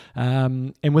boredom.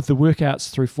 And with the workouts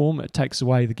through Form, it takes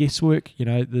away the guesswork.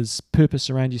 There's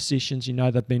purpose around your sessions.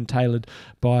 They've been tailored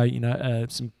by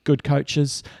some good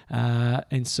coaches,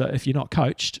 and so if you're not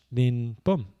coached, then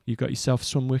boom, you've got yourself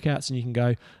swim workouts, and you can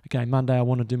go, okay, Monday I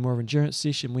want to do more of an endurance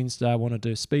session, Wednesday I want to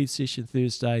do a speed session,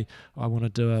 Thursday I want to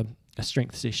do a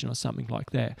strength session or something like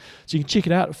that. So you can check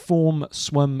it out at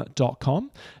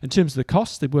formswim.com. In terms of the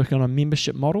cost, they're working on a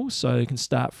membership model, so you can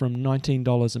start from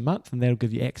 $19 a month, and that'll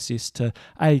give you access to,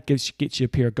 gets you a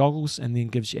pair of goggles, and then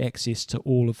gives you access to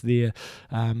all of their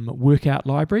workout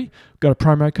library. Got a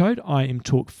promo code,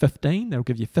 IMTalk15. That'll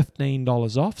give you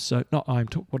 $15 off. So not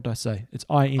IMTalk, what did I say? It's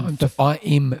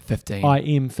IM15.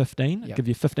 IM15. Yep. Give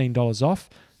you $15 off.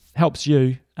 Helps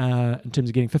you in terms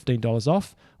of getting $15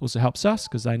 off. Also helps us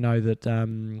because they know that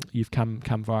you've come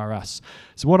via us.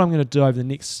 So what I'm going to do over the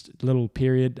next little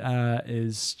period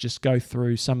is just go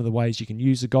through some of the ways you can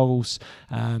use the goggles,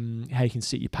 how you can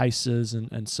set your paces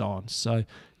and so on. So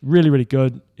really, really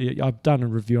good. I've done a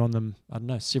review on them, I don't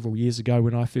know, several years ago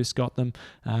when I first got them,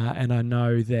 and I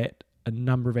know that a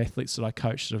number of athletes that I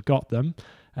coached that have got them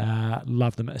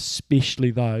love them, especially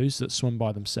those that swim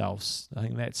by themselves. I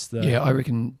think that's the... I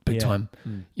reckon big time.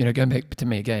 Mm. Going back to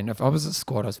me again, if I was a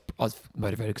squad, I was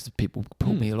motivated because people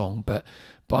pulled me along, but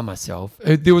by myself,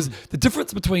 there was the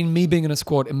difference between me being in a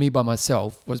squad and me by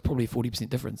myself was probably 40%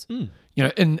 difference,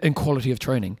 in quality of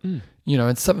training.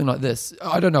 And something like this,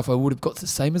 I don't know if I would have got the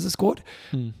same as a squad,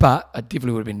 but I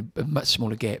definitely would have been a much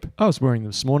smaller gap. I was wearing them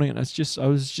this morning, and I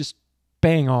was just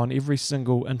bang on every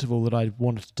single interval that I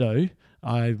wanted to do.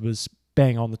 I was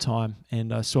bang on the time,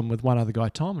 and I swam with one other guy,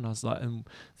 Tom, and I was like, and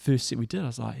first set we did, I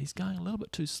was like, he's going a little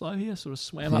bit too slow here, sort of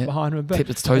swam up behind him a bit. Kept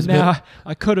its toes And a bit. now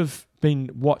I could have been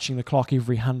watching the clock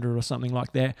every 100 or something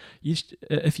like that.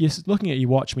 If you're looking at your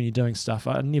watch when you're doing stuff,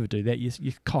 I'd never do that.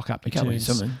 You cock up your can't be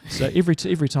turns. swimming. So every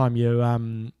time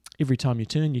you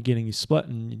turn, you're getting your split,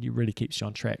 and it really keeps you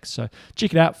on track. So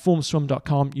check it out,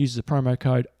 formswim.com. Use the promo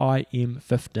code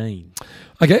IM15.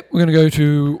 Okay, we're going to go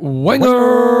to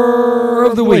Wanger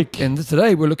of the Week. And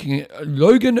today we're looking at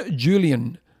Logan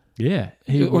Julian. Yeah.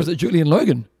 Or is it Julian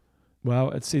Logan?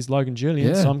 Well, it says Logan Julian,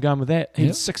 Yeah. so I'm going with that. He Yep.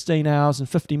 had 16 hours and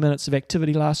 50 minutes of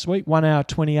activity last week, 1 hour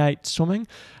 28 swimming,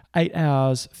 8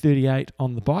 hours 38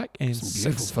 on the bike, and Some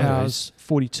beautiful 6 photos. hours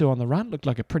 42 on the run. Looked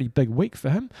like a pretty big week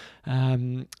for him.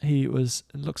 It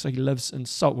looks like he lives in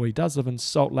he does live in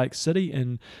Salt Lake City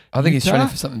in I think he's Utah.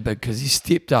 training for something big because he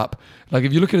stepped up. Like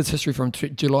if you look at his history from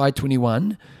July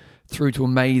 21 through to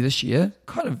May this year,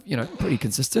 kind of, pretty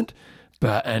consistent.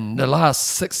 But in the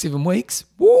last 6-7 weeks,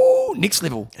 whoa, next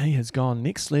level. He has gone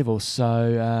next level.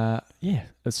 So,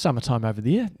 it's summertime over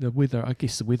there. The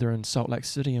weather in Salt Lake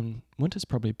City in winter's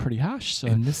probably pretty harsh. So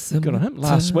In the good on him.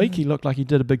 Last week, he looked like he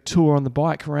did a big tour on the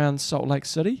bike around Salt Lake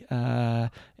City, and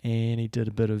he did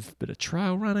a bit of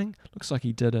trail running. Looks like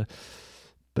he did a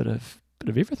bit of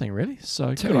everything really.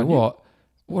 So Tell good you on him.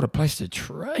 what a place to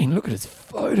train. Look at his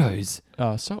photos.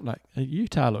 Oh, Salt Lake,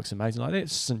 Utah looks amazing. Like that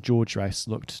St. George race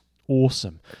looked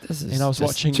awesome. This is And I was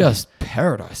watching- just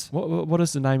paradise. What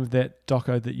is the name of that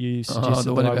doco that you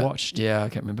suggested the that one I about- watched? Yeah, I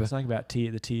can't remember. Something about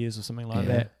the Tears or something like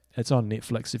Yeah. that. It's on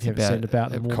Netflix if you It's haven't seen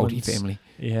about a the culty Mormons. family.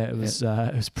 Yeah, it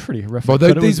was pretty horrific. Well,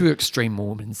 but it these was- were extreme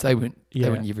Mormons. They weren't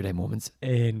everyday Mormons.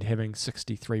 and having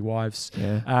 63 wives.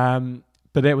 Yeah.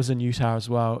 But that was in Utah as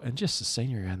well, and just the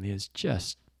scenery around there is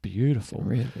just beautiful. It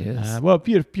really is.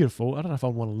 Beautiful. I don't know if I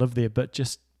want to live there, but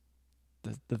just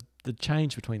the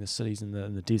change between the cities and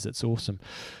the desert's awesome.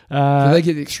 So they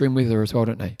get the extreme weather as well,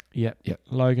 don't they? Yeah. Yep.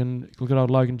 Look at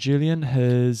old Logan Julian.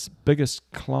 His biggest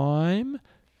climb.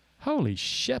 Holy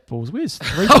shitballs. Where's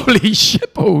Holy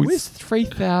shitballs. Where's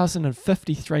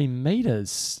 3,053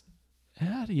 meters?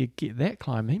 How do you get that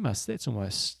climb? That's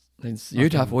almost, It's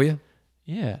Utah for you.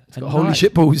 yeah. It's got holy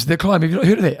shitballs. The climb. Have you not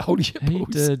heard of that? Holy He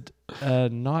shitballs. did a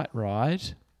night ride.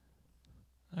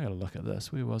 I gotta look at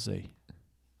this. Where was he?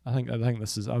 I think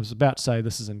this is. I was about to say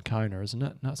this is in Kona, isn't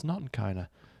it? No, it's not in Kona,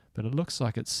 but it looks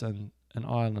like it's in an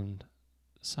island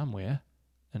somewhere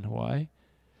in Hawaii.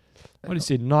 What he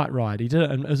said, night ride. He did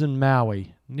it. It was in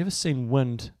Maui. Never seen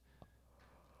wind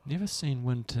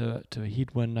to a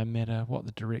headwind, no matter what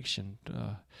the direction.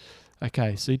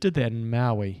 Okay, so he did that in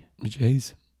Maui.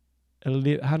 Jeez.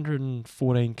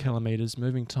 114 kilometers,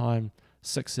 moving time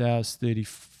 6 hours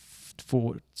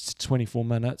 24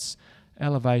 minutes,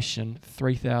 elevation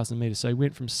 3,000 meters. So he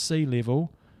went from sea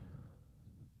level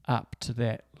up to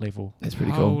that level. That's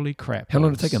pretty cool. Holy crap! How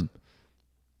long did it take him?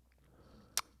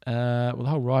 Well, the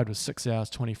whole ride was 6 hours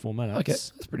 24 minutes. Okay,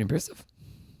 that's pretty impressive.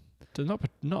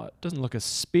 Doesn't look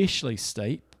especially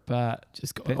steep, but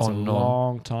Just got that's on a and on.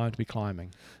 long time to be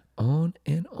climbing. On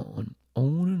and on.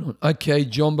 On and on. Okay,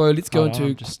 Jumbo, let's go Hold on,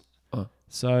 into...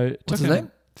 So it What's took his him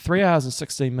name? 3 hours and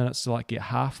 16 minutes to get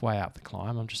halfway up the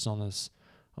climb. I'm just on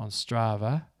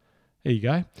Strava. There you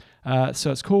go.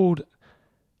 So it's called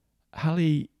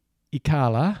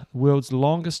Haleakala, world's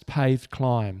longest paved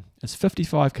climb. It's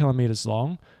 55 kilometers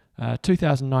long,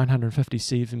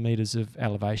 2,957 meters of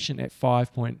elevation at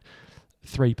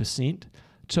 5.3%.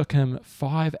 Took him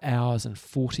 5 hours and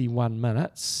 41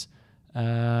 minutes.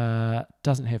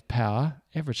 Doesn't have power.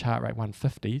 Average heart rate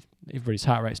 150. Everybody's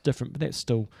heart rate's different, but that's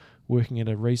still working at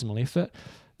a reasonable effort.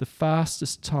 The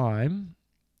fastest time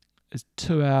is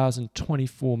 2 hours and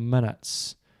 24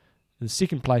 minutes. The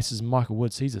second place is Michael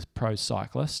Woods. He's a pro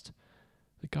cyclist.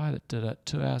 The guy that did it,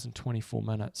 2 hours and 24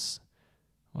 minutes.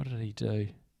 What did he do?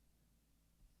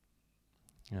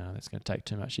 Oh, that's going to take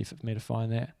too much effort for me to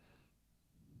find that.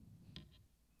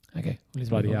 Okay. let's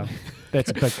Bloody move on. hell.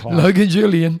 That's a big climb. Logan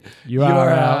Julian, You are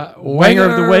our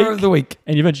Wanger of the Week.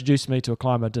 And you've introduced me to a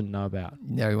climb I didn't know about.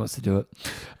 Now he wants to do it.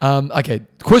 Okay,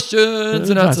 questions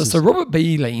and answers. So Robert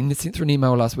Beeline sent through an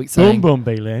email last week saying... Boom,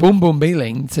 boom, Beeline. Boom Boom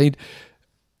Beeling said,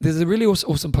 there's a really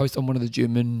awesome post on one of the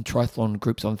German triathlon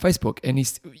groups on Facebook, and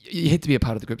he had to be a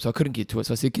part of the group, so I couldn't get to it.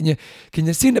 So I said, can you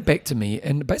send it back to me?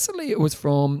 And basically it was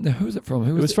from, who was it from?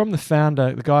 It was from the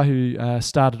founder, the guy who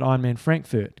started Ironman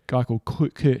Frankfurt, a guy called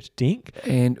Kurt Denk.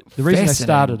 And The reason they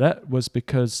started it was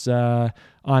because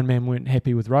Ironman weren't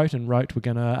happy with Roth, and Roth were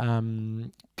going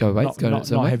to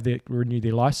renew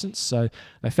their license. So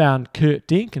they found Kurt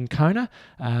Denk in Kona,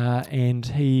 and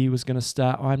he was going to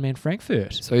start Ironman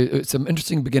Frankfurt. So it's some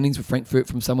interesting beginnings with Frankfurt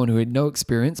from someone who had no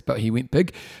experience, but he went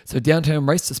big. So downtown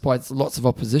race, despite lots of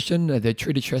opposition, they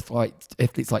treated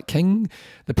athletes like king.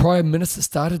 The Prime Minister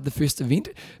started the first event.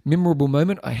 Memorable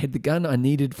moment, I had the gun I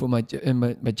needed for my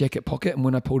jacket pocket, and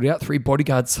when I pulled it out, 3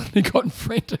 bodyguards suddenly got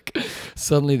frantic.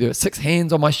 Suddenly there were 6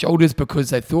 hands on my shoulders because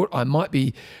they thought I might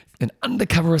be an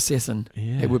undercover assassin.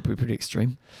 Yeah. It would be pretty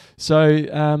extreme.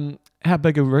 So how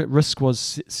big a risk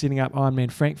was setting up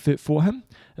Ironman Frankfurt for him?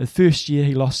 The first year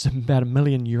he lost about €1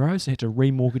 million. He had to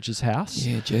remortgage his house.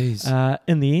 Yeah, geez.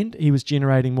 In the end, he was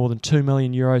generating more than €2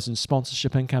 million in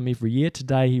sponsorship income every year.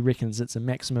 Today, he reckons it's a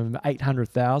maximum of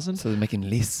 800,000. So they're making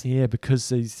less. Yeah, because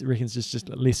he reckons there's just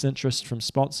less interest from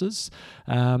sponsors.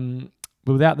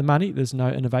 But without the money, there's no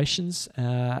innovations.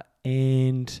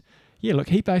 And yeah, look,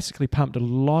 he basically pumped a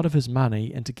lot of his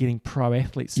money into getting pro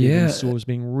athletes that he saw as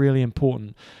being really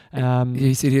important.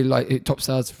 He said he top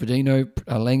stars Frodeno,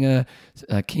 Langer,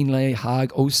 Kienle,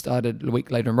 Haag all started a week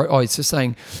later. He's just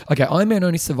saying, okay, Ironman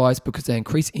only survives because they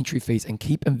increase entry fees and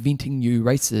keep inventing new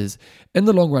races. In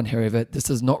the long run, however, this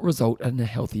does not result in a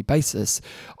healthy basis.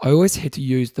 I always had to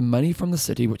use the money from the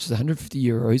city, which is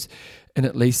 €150, and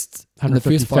at least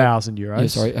 150,000 euros. Yeah,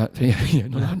 sorry, not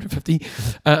 150.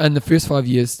 In the first 5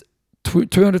 years,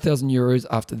 €200,000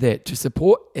 after that to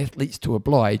support athletes to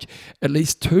oblige. At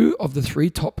least 2 of the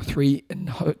top 3 in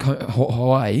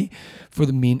Hawaii for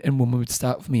the men and women would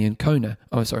start with me in Kona.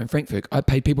 In Frankfurt. I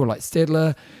paid people like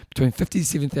Stadler between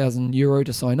 €57,000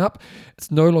 to sign up. It's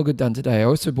no longer done today. I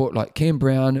also bought like Cam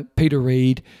Brown, Peter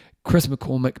Reed, Chris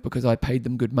McCormick because I paid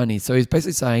them good money. So he's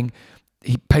basically saying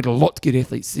he paid a lot to get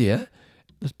athletes there.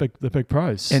 The big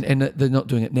pros. And they're not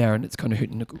doing it now, and it's kind of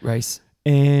hurting the race.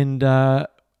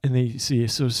 And he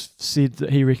sort of said that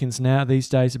he reckons now these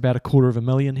days about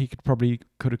 $250,000 he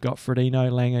could have got Frodeno,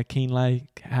 Langer, Kienle,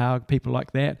 Haug, people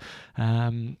like that.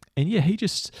 And yeah,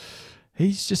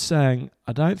 he's just saying,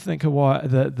 I don't think Hawaii,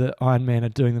 the Ironman are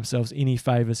doing themselves any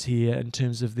favours here in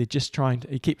terms of they're just trying to,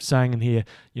 he keeps saying in here,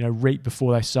 reap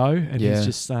before they sow. And he's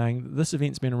just saying, this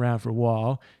event's been around for a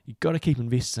while. You've got to keep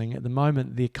investing. At the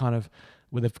moment, they're kind of,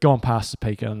 they've gone past the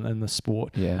peak in the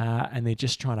sport, and they're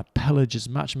just trying to pillage as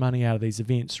much money out of these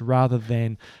events rather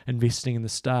than investing in the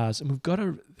stars. And we've got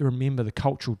to remember the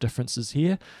cultural differences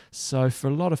here. So for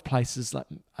a lot of places, like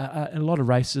a lot of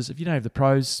races, if you don't have the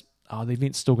pros, the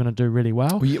event's still going to do really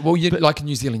well. Like in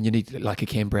New Zealand, you need like a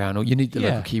Cam Brown, or you need the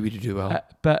local Kiwi to do well.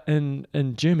 But in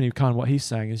Germany, kind of what he's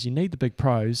saying is you need the big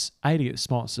pros, A, to get the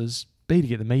sponsors, B, to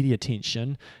get the media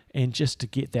attention, and just to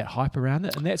get that hype around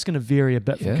it. And that's going to vary a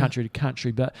bit from country to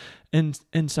country. But in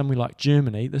somewhere like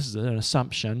Germany, this is an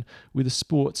assumption, where the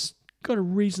sport's got a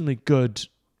reasonably good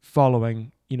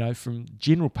following, from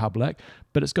general public,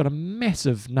 but it's got a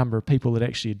massive number of people that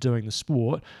actually are doing the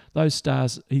sport. Those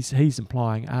stars, he's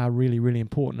implying, are really, really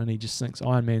important, and he just thinks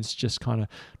Ironman's just kind of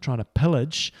trying to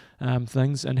pillage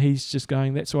things, and he's just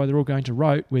going, that's why they're all going to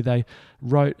Roth, where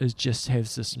Roth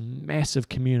has this massive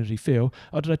community feel.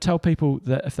 Did I tell people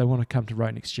that if they want to come to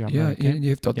Roth next year? But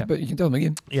you can tell them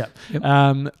again. Yeah.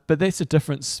 Yep. But that's the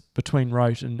difference between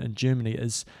Roth and Germany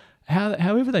is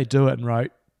however they do it in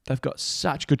Roth, they've got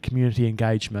such good community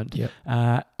engagement.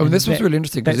 Yeah. This was really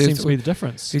interesting. That seems to be the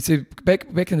difference. He said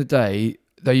back in the day,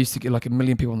 they used to get like 1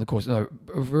 million people on the course. No,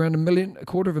 around 1 million,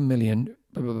 250,000.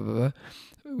 Blah, blah, blah, blah.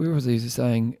 Where was he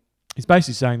saying? He's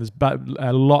basically saying there's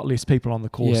a lot less people on the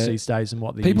course these days than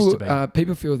what there used to be.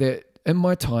 People feel that in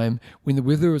my time, when the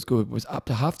weather was good, was up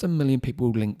to 500,000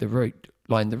 people lined the route.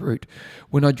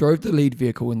 When I drove the lead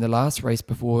vehicle in the last race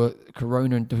before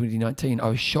Corona in 2019, I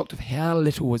was shocked of how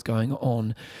little was going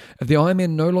on. If the Ironman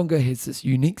no longer has this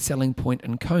unique selling point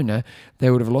in Kona, they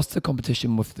would have lost the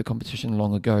competition with the competition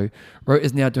long ago. Roth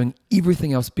is now doing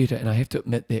everything else better, and I have to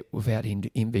admit that without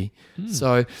envy.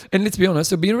 So, and let's be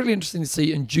honest, it'll be really interesting to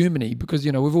see in Germany, because,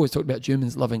 we've always talked about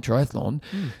Germans loving triathlon,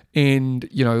 and,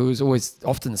 it was always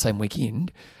often the same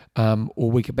weekend or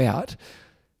week about.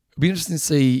 It'll be interesting to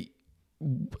see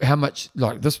how much,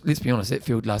 like this, let's be honest, that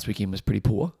field last weekend was pretty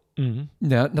poor. Mm-hmm.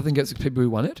 Now, nothing against the people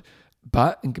who won it,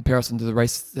 but in comparison to the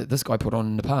race that this guy put on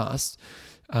in the past,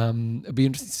 it'd be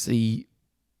interesting to see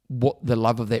what the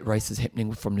love of that race is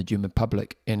happening from the German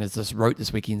public. And is this Roth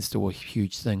this weekend still a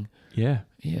huge thing? Yeah.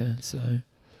 Yeah, so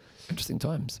interesting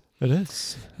times. It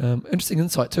is. Interesting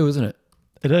insight too, isn't it?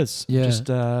 It is. Yeah. Just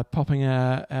popping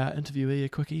our interviewee a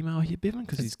quick email here, Bevan,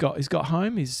 because he's got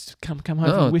home. He's come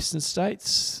home from the Western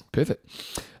States. Perfect.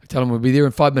 Tell him we'll be there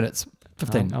in 5 minutes.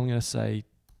 15. I'm going to say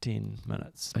 10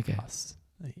 minutes. Okay. Plus.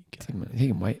 There you go. He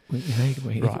can wait. He can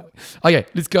wait. Right. Okay,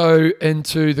 let's go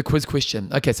into the quiz question.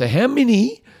 Okay, so how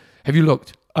many have you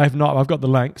looked? I have not. I've got the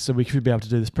link, so we should be able to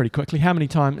do this pretty quickly. How many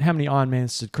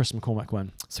Ironmans did Chris McCormack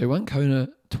win? So he won Kona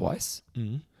twice.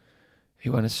 Mm. He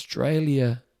won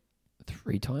Australia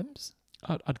 3 times.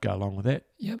 I'd go along with that.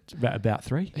 Yep. It's about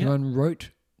 3. He won Rote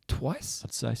twice.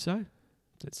 I'd say so.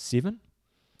 That's 7.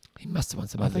 He must have won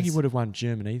some I others. think he would have won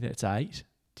Germany. That's 8.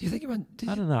 Do you think he won?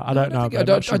 I don't know. I don't know. I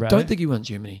don't think he won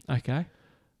Germany. Okay.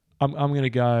 I'm going to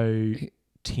go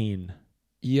 10.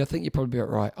 Yeah, I think you're probably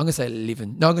about right. I'm going to say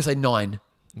 11. No, I'm going to say 9.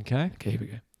 Okay. Okay, here we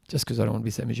go. Just because I don't want to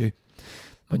be the same as you.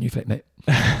 My new flatmate.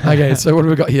 Okay, so what have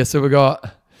we got here? So we got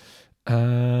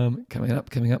coming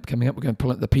up. We're going to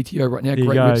pull up the PTO right now. There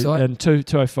Great you go. website. And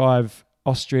 205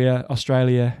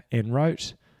 Australia and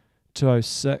Rote.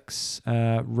 206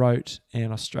 Rote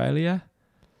and Australia.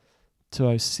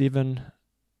 207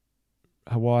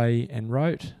 Hawaii and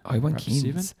Rote. I won We're up to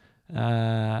 7. Cairns.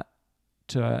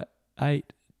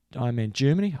 208 Ironman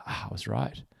Germany. I was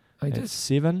right. I That's did.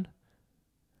 7.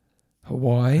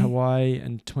 Hawaii.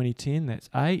 In 2010. That's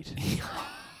 8.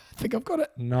 I think I've got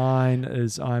it. 9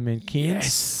 is Ironman Cairns.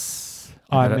 Yes.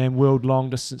 I got it. Ironman World Long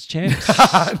Distance Champs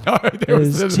No, there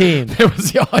is was 10. There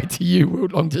was the ITU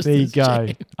World Long Distance. There you go.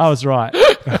 Champ. I was right.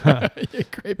 Yeah,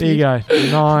 great. There you go.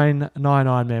 9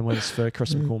 Ironman wins for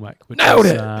Chris McCormack. Which Nailed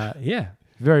is, it. Yeah,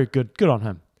 very good. Good on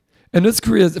him. And his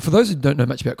career, for those who don't know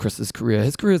much about Chris's career,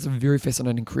 his career is a very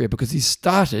fascinating career because he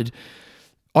started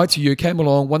ITU, came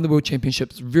along, won the World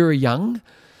Championships very young,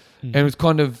 and was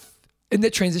kind of in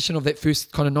that transition of that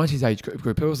first kind of 90s age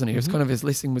group, wasn't he? It was kind of his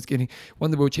lesson was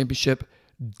won the World Championship,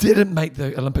 didn't make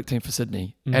the Olympic team for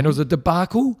Sydney, and it was a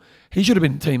debacle. He should have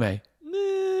been Team A.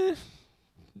 Yeah,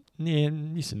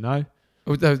 yes and no.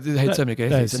 They had so many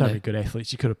good They had athletes, so didn't many good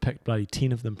athletes. You could have picked bloody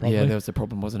 10 of them probably. Yeah, that was the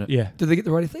problem, wasn't it? Yeah. Did they get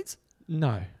the right athletes?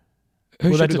 No. Who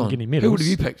Well, they should have didn't gone? get any medals. Who would have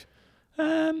you picked?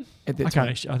 I At that can't time?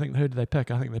 actually. I think who did they pick?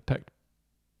 I think they picked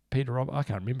Peter Roberts. I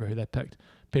can't remember who they picked.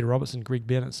 Peter Robertson, Greg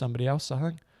Bennett, somebody else. I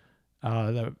think.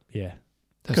 Yeah.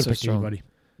 They're Could so have picked strong. anybody.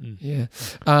 Mm. Yeah.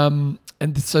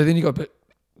 And so then he got a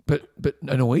bit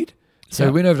annoyed. So Yeah.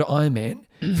 he went over to Ironman.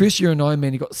 First year in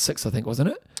Ironman, he got 6th, I think, wasn't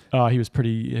it? Oh, he was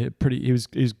pretty. He was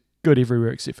good everywhere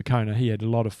except for Kona. He had a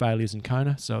lot of failures in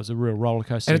Kona, so it was a real roller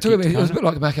coaster. And it to took get him, to it was a Kona.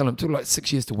 bit like Mark Allen. It took like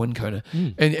 6 years to win Kona.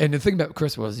 Mm. And the thing about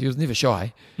Chris was he was never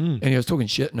shy. Mm. And he was talking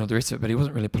shit and all the rest of it, but he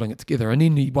wasn't really pulling it together. And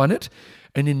then he won it.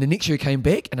 And then the next year he came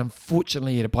back, and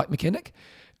unfortunately he had a bike mechanic.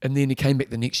 And then he came back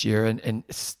the next year and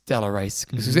stellar race.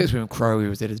 Because that's when Crowe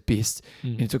was at his best.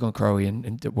 And he took on Crowe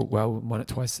and did well, won it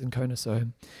twice in Kona. So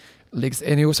legs.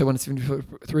 And he also won the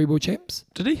 73 World Champs.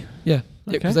 Did he? Yeah.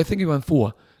 Okay. Because I think he won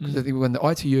 4. Because I think he won the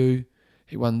ITU,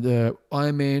 he won the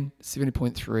Ironman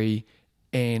 70.3,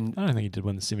 and I don't think he did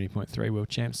win the 70.3 World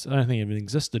Champs. I don't think it even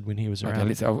existed when he was around.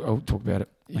 okay, I'll talk about it.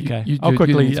 Okay, I'll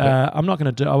quickly. I'm not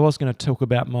going to do. I was going to talk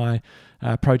about my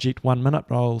project 1 minute,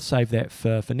 but I'll save that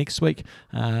for next week.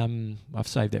 I've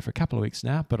saved that for a couple of weeks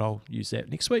now, but I'll use that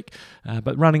next week.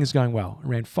 But running is going well. I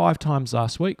ran 5 times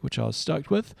last week, which I was stoked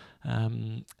with,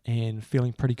 and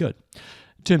feeling pretty good.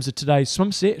 In terms of today's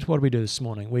swim set, what did we do this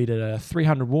morning? We did a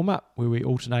 300 warm up where we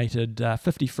alternated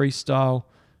 50 freestyle,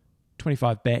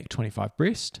 25 back, 25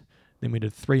 breast. Then we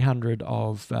did 300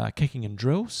 of kicking and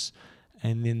drills.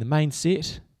 And then the main set,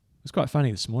 it was quite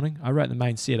funny this morning. I wrote the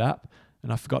main set up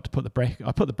and I forgot to put the bracket.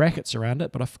 I put the brackets around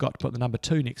it, but I forgot to put the number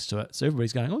 2 next to it. So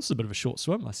everybody's going, oh, this is a bit of a short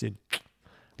swim. I said,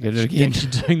 Get it again.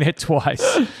 actually doing that twice.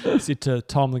 I said to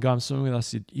Tom, the guy I'm swimming with, I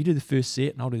said, you do the first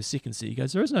set and I'll do the second set. He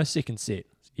goes, there is no second set.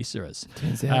 Yes, there is.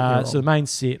 Turns out So the main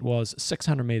set was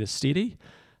 600 metres steady,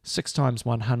 6 times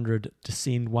 100,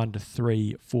 descend 1 to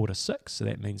 3, 4 to 6. So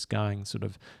that means going sort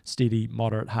of steady,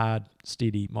 moderate, hard,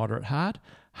 steady, moderate, hard,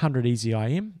 100 easy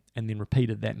IM, and then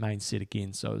repeated that main set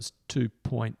again. So it was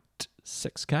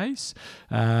 2.6 Ks,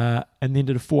 and then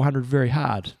did a 400 very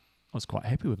hard. I was quite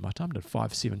happy with my time. Did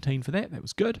 5:17 for that. That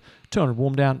was good. 200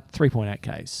 warm down, 3.8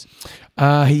 Ks.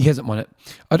 He hasn't won it.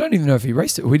 I don't even know if he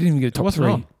raced it. We didn't even get a top Wasn't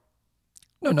 3. on.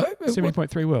 No.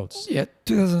 70.3 worlds. Yeah,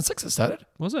 2006 it started.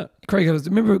 Was it? Craig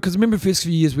Alexander, remember the first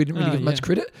few years we didn't really Oh, give much yeah.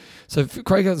 credit. So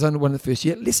Craig Alexander won the first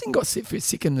year. Lessing got set for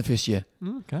second in the first year.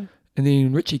 Okay. And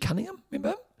then Richie Cunningham, remember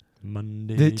him?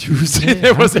 Monday. The Tuesday,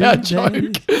 that was our Monday.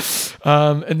 joke.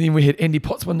 And then we had Andy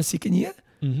Potts won the second year.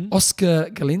 Mm-hmm. Oscar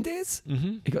Galindez,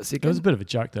 Mm-hmm. he got It second. was a bit of a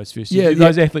joke those first Yeah, years.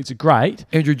 Those athletes are great,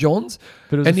 Andrew Johns.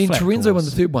 but it was And a then flat Terenzo won course.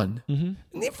 the third one. Mm-hmm.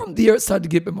 And then from there, it started to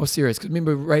get a bit more serious. Because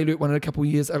remember, Ray Luke won it a couple of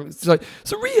years. So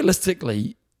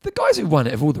realistically, the guys who won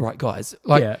it have all the right guys.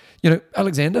 Like, Yeah.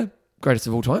 Alexander, greatest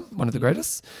of all time, one of the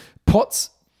greatest. Potts,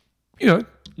 you know,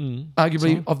 Mm.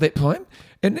 arguably So- of that time.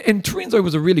 And Trenzo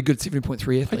was a really good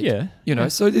 7.3 athlete. Yeah. You know,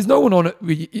 so there's no one on it.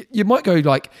 Where you might go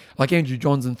like Andrew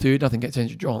Johns in third. Nothing against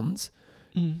Andrew Johns.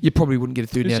 Mm. You probably wouldn't get a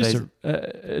third It was nowadays.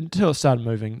 just until it started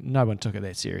moving, no one took it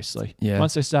that seriously. Yeah.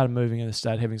 Once they started moving and they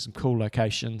started having some cool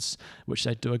locations, which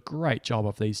they do a great job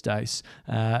of these days,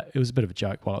 it was a bit of a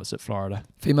joke while I was at Florida.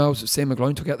 Females, Sam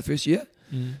McGlone took out the first year.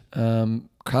 Mm.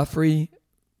 Caffrey,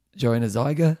 Joanna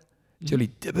Zeiger,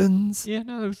 Julie Dibbins. Yeah,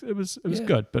 no, it was Yeah.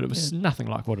 good, but it was nothing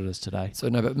like what it is today. So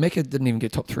no, but Mecca didn't even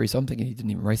get top 3, so I'm thinking he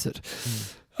didn't even race it.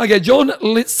 Okay, John,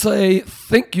 let's say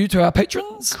thank you to our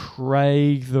patrons.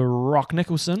 Craig the Rock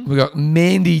Nicholson We got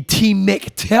Mandy T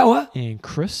Mac Tower. and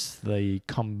Chris the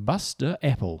Combustor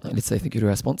Apple. Let's say thank you to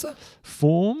our sponsor.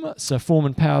 Form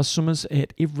empowers swimmers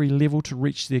at every level to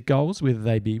reach their goals, whether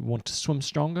they want to swim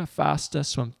stronger, faster,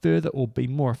 swim further, or be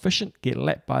more efficient. Get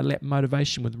lap by lap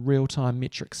motivation with real-time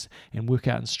metrics and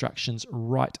workout instructions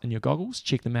right in your goggles.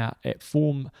 Check them out at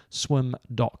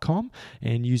formswim.com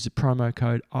and use the promo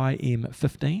code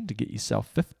IM15 to get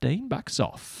yourself $15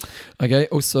 off. Okay,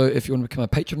 also, if you want to become a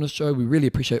patron of the show, we really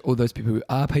appreciate all those people who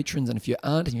are patrons. And if you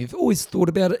aren't and you've always thought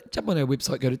about it, jump on our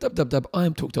website, go to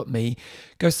www.imtalk.me,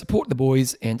 go support the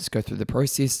boys and just go through the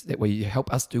process. That way you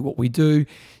help us do what we do. You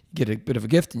get a bit of a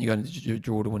gift and you go into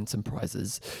draw to win some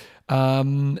prizes.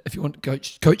 If you want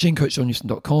coaching,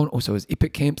 coachjohnnewson.com. Also is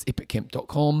Epic Camps,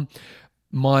 epiccamp.com.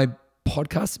 My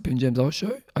podcast, Ben James Oz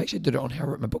Show, I actually did it on how I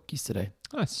wrote my book yesterday.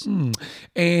 Nice.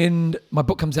 And my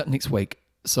book comes out next week.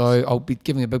 So I'll be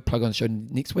giving a big plug on the show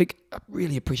next week. I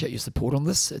really appreciate your support on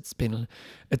this. It's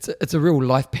a real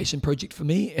life passion project for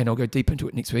me, and I'll go deep into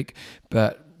it next week.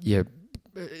 But yeah,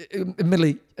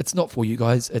 admittedly, it's not for you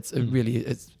guys. It's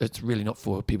really not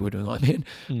for people who are doing Ironman.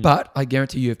 But I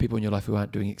guarantee you have people in your life who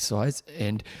aren't doing exercise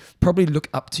and probably look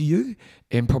up to you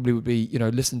and probably would be,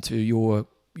 listen to your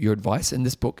advice, and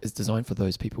this book is designed for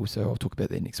those people, so I'll talk about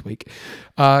that next week.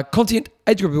 Content,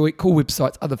 age group of the week, cool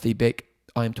websites, other feedback,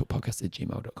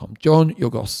 imtalkpodcast@gmail.com. John, your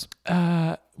goss.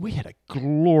 We had a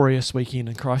glorious weekend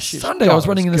in Christchurch. Sunday, God, I was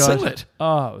running in the good. singlet.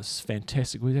 Oh, it was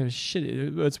fantastic. We had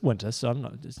it's winter, so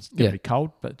it's going to be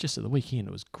cold, but just at the weekend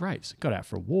it was great. So got out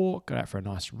for a walk, got out for a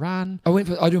nice run. I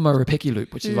do my Rapeki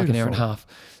loop, which is like an hour and a half.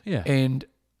 Yeah. And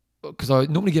because I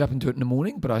normally get up and do it in the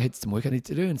morning, but I had some work I need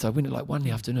to do, and so I went at like 1 in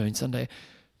the afternoon Sunday.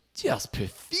 Just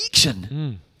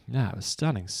perfection. No, it was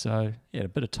stunning. So yeah, a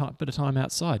bit of time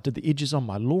outside. Did the edges on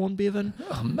my lawn, Bevan.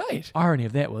 Oh, mate. Irony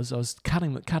of that was I was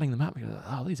cutting them up.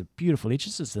 Oh, these are beautiful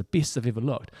edges. This is the best I've ever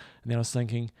looked. And then I was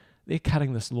thinking, they're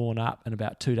cutting this lawn up in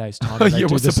about 2 days' time. They do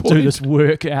this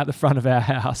work out the front of our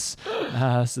house.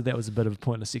 So that was a bit of a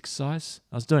pointless exercise.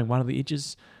 I was doing one of the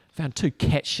edges, found 2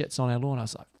 cat shits on our lawn. I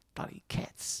was like, bloody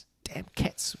cats. Damn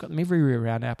cats. We've got them everywhere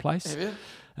around our place.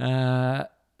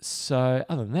 So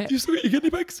other than that, Do you still get your guinea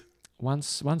pigs?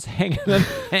 Once hanging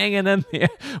in there,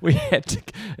 we had to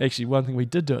actually. One thing we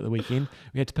did do at the weekend,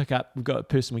 we had to pick up. We've got a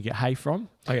person we get hay from.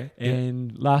 Okay.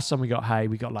 And last time we got hay,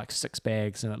 we got like 6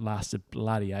 bags, and it lasted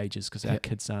bloody ages because our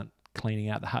kids aren't cleaning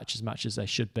out the hutch as much as they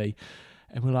should be.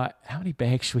 And we're like, how many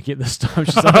bags should we get this time?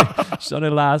 She's on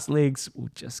her last legs. We'll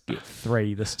just get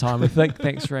 3 this time, I think.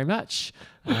 Thanks very much.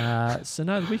 So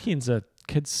no, the weekends are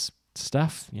kids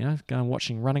stuff. Going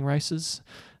watching running races.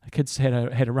 The kids had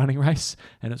a running race,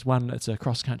 and it's a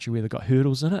cross country where they've got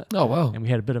hurdles in it. Oh, wow. And we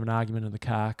had a bit of an argument in the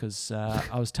car because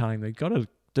I was telling them, you've got to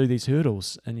do these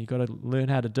hurdles and you've got to learn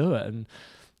how to do it. And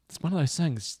it's one of those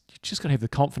things, you just got to have the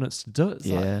confidence to do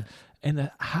it. And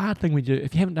the hard thing we do,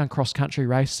 if you haven't done cross country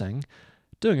racing,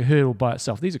 doing a hurdle by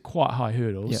itself, these are quite high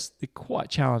hurdles. Yep. They're quite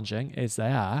challenging as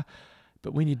they are.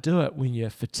 But when you do it, when you're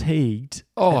fatigued,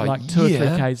 Oh, at like 2 or 3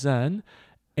 yeah. Ks in,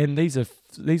 and these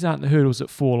aren't the hurdles that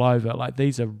fall over. Like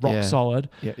these are rock solid.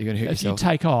 Yeah, you're going to hurt If yourself. you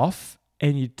take off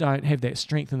and you don't have that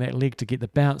strength in that leg to get the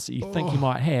bounce that you think you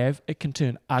might have, it can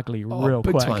turn ugly real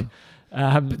big quick. time.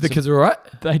 The So kids are all right?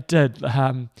 they did.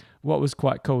 What was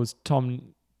quite cool was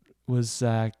Tom was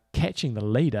catching the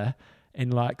leader,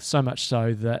 and like so much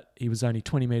so that he was only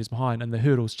 20 metres behind, and the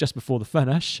hurdles just before the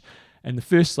finish. And the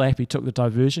first lap he took the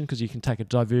diversion because you can take a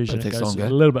diversion. But it It takes goes longer.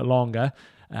 a little bit longer.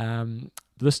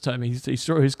 This time he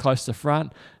saw he was close to the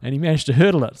front and he managed to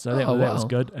hurdle it. So that was wow.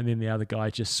 good. And then the other guy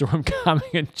just saw him coming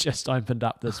and just opened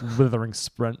up this withering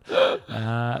sprint.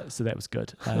 So that was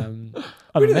good.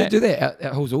 Where do they do that?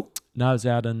 At Hallsall? No, it was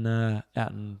out in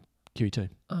QE2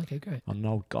 Oh, okay, great. on an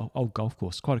old golf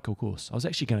course. Quite a cool course. I was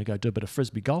actually going to go do a bit of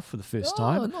frisbee golf for the first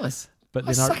time. Oh, nice. But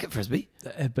I then suck at Frisbee.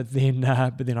 but then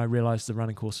I realised the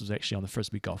running course was actually on the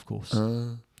frisbee golf course.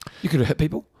 You could have hit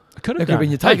people. I could that have could have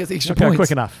been your target, extra okay, points.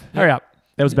 quick enough. Hurry up.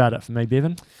 That was about it for me,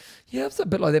 Bevan. Yeah, I was a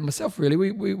bit like that myself, really.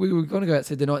 We were going to go out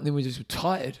Saturday night, and then we just were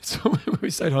tired. So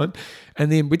we stayed home.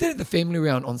 And then we did the family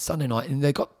round on Sunday night, and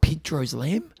they got Pedro's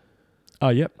lamb. Oh,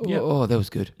 yep. Oh, that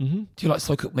was good. Mm-hmm. Do you like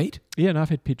slow cooked meat? Yeah, no, I've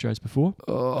had Pedro's before.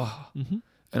 Oh. Mm-hmm.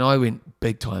 And I went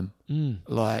big time. Mm.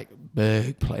 Like,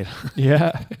 big plate.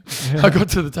 Yeah. I got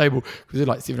to the table because there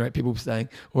were like 7 or 8 people staying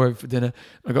or over for dinner.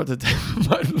 I got to the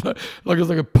table like it was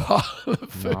like a pile of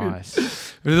food.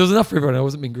 Nice. But there was enough for everyone. I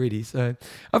wasn't being greedy. So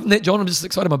other than that, John, I'm just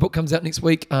excited. My book comes out next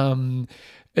week.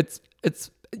 It's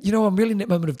I'm really in that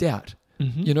moment of doubt.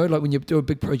 Mm-hmm. You know, like when you do a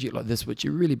big project like this, which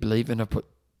you really believe in, I've put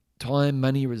time,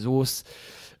 money, resource,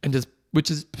 and just which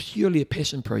is purely a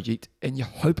passion project, and you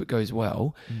hope it goes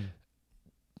well. Mm.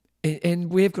 And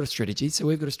we've got a strategy, so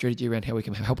we've got a strategy around how we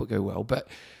can help it go well. But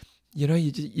you know,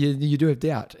 you do have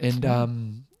doubt,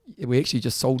 and we actually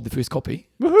just sold the first copy.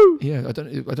 Woohoo! Yeah, I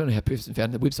don't know how a person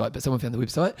found the website, but someone found the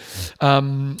website,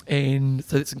 and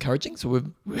so that's encouraging. So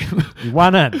You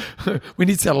won in. we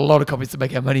need to sell a lot of copies to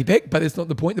make our money back, but that's not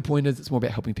the point. The point is it's more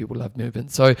about helping people love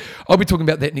movement. So I'll be talking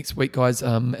about that next week, guys.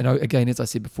 Again, as I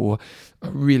said before, I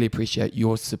really appreciate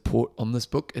your support on this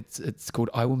book. It's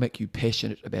called I Will Make You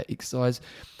Passionate About Exercise.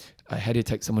 How do you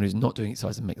take someone who's not doing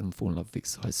exercise and make them fall in love with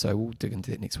exercise? So we'll dig into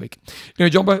that next week. Anyway,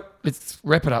 Jumbo, let's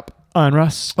wrap it up. I'm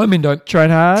Russ. I'm Endo. Train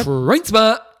hard. Train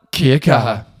smart. Kia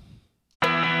kaha.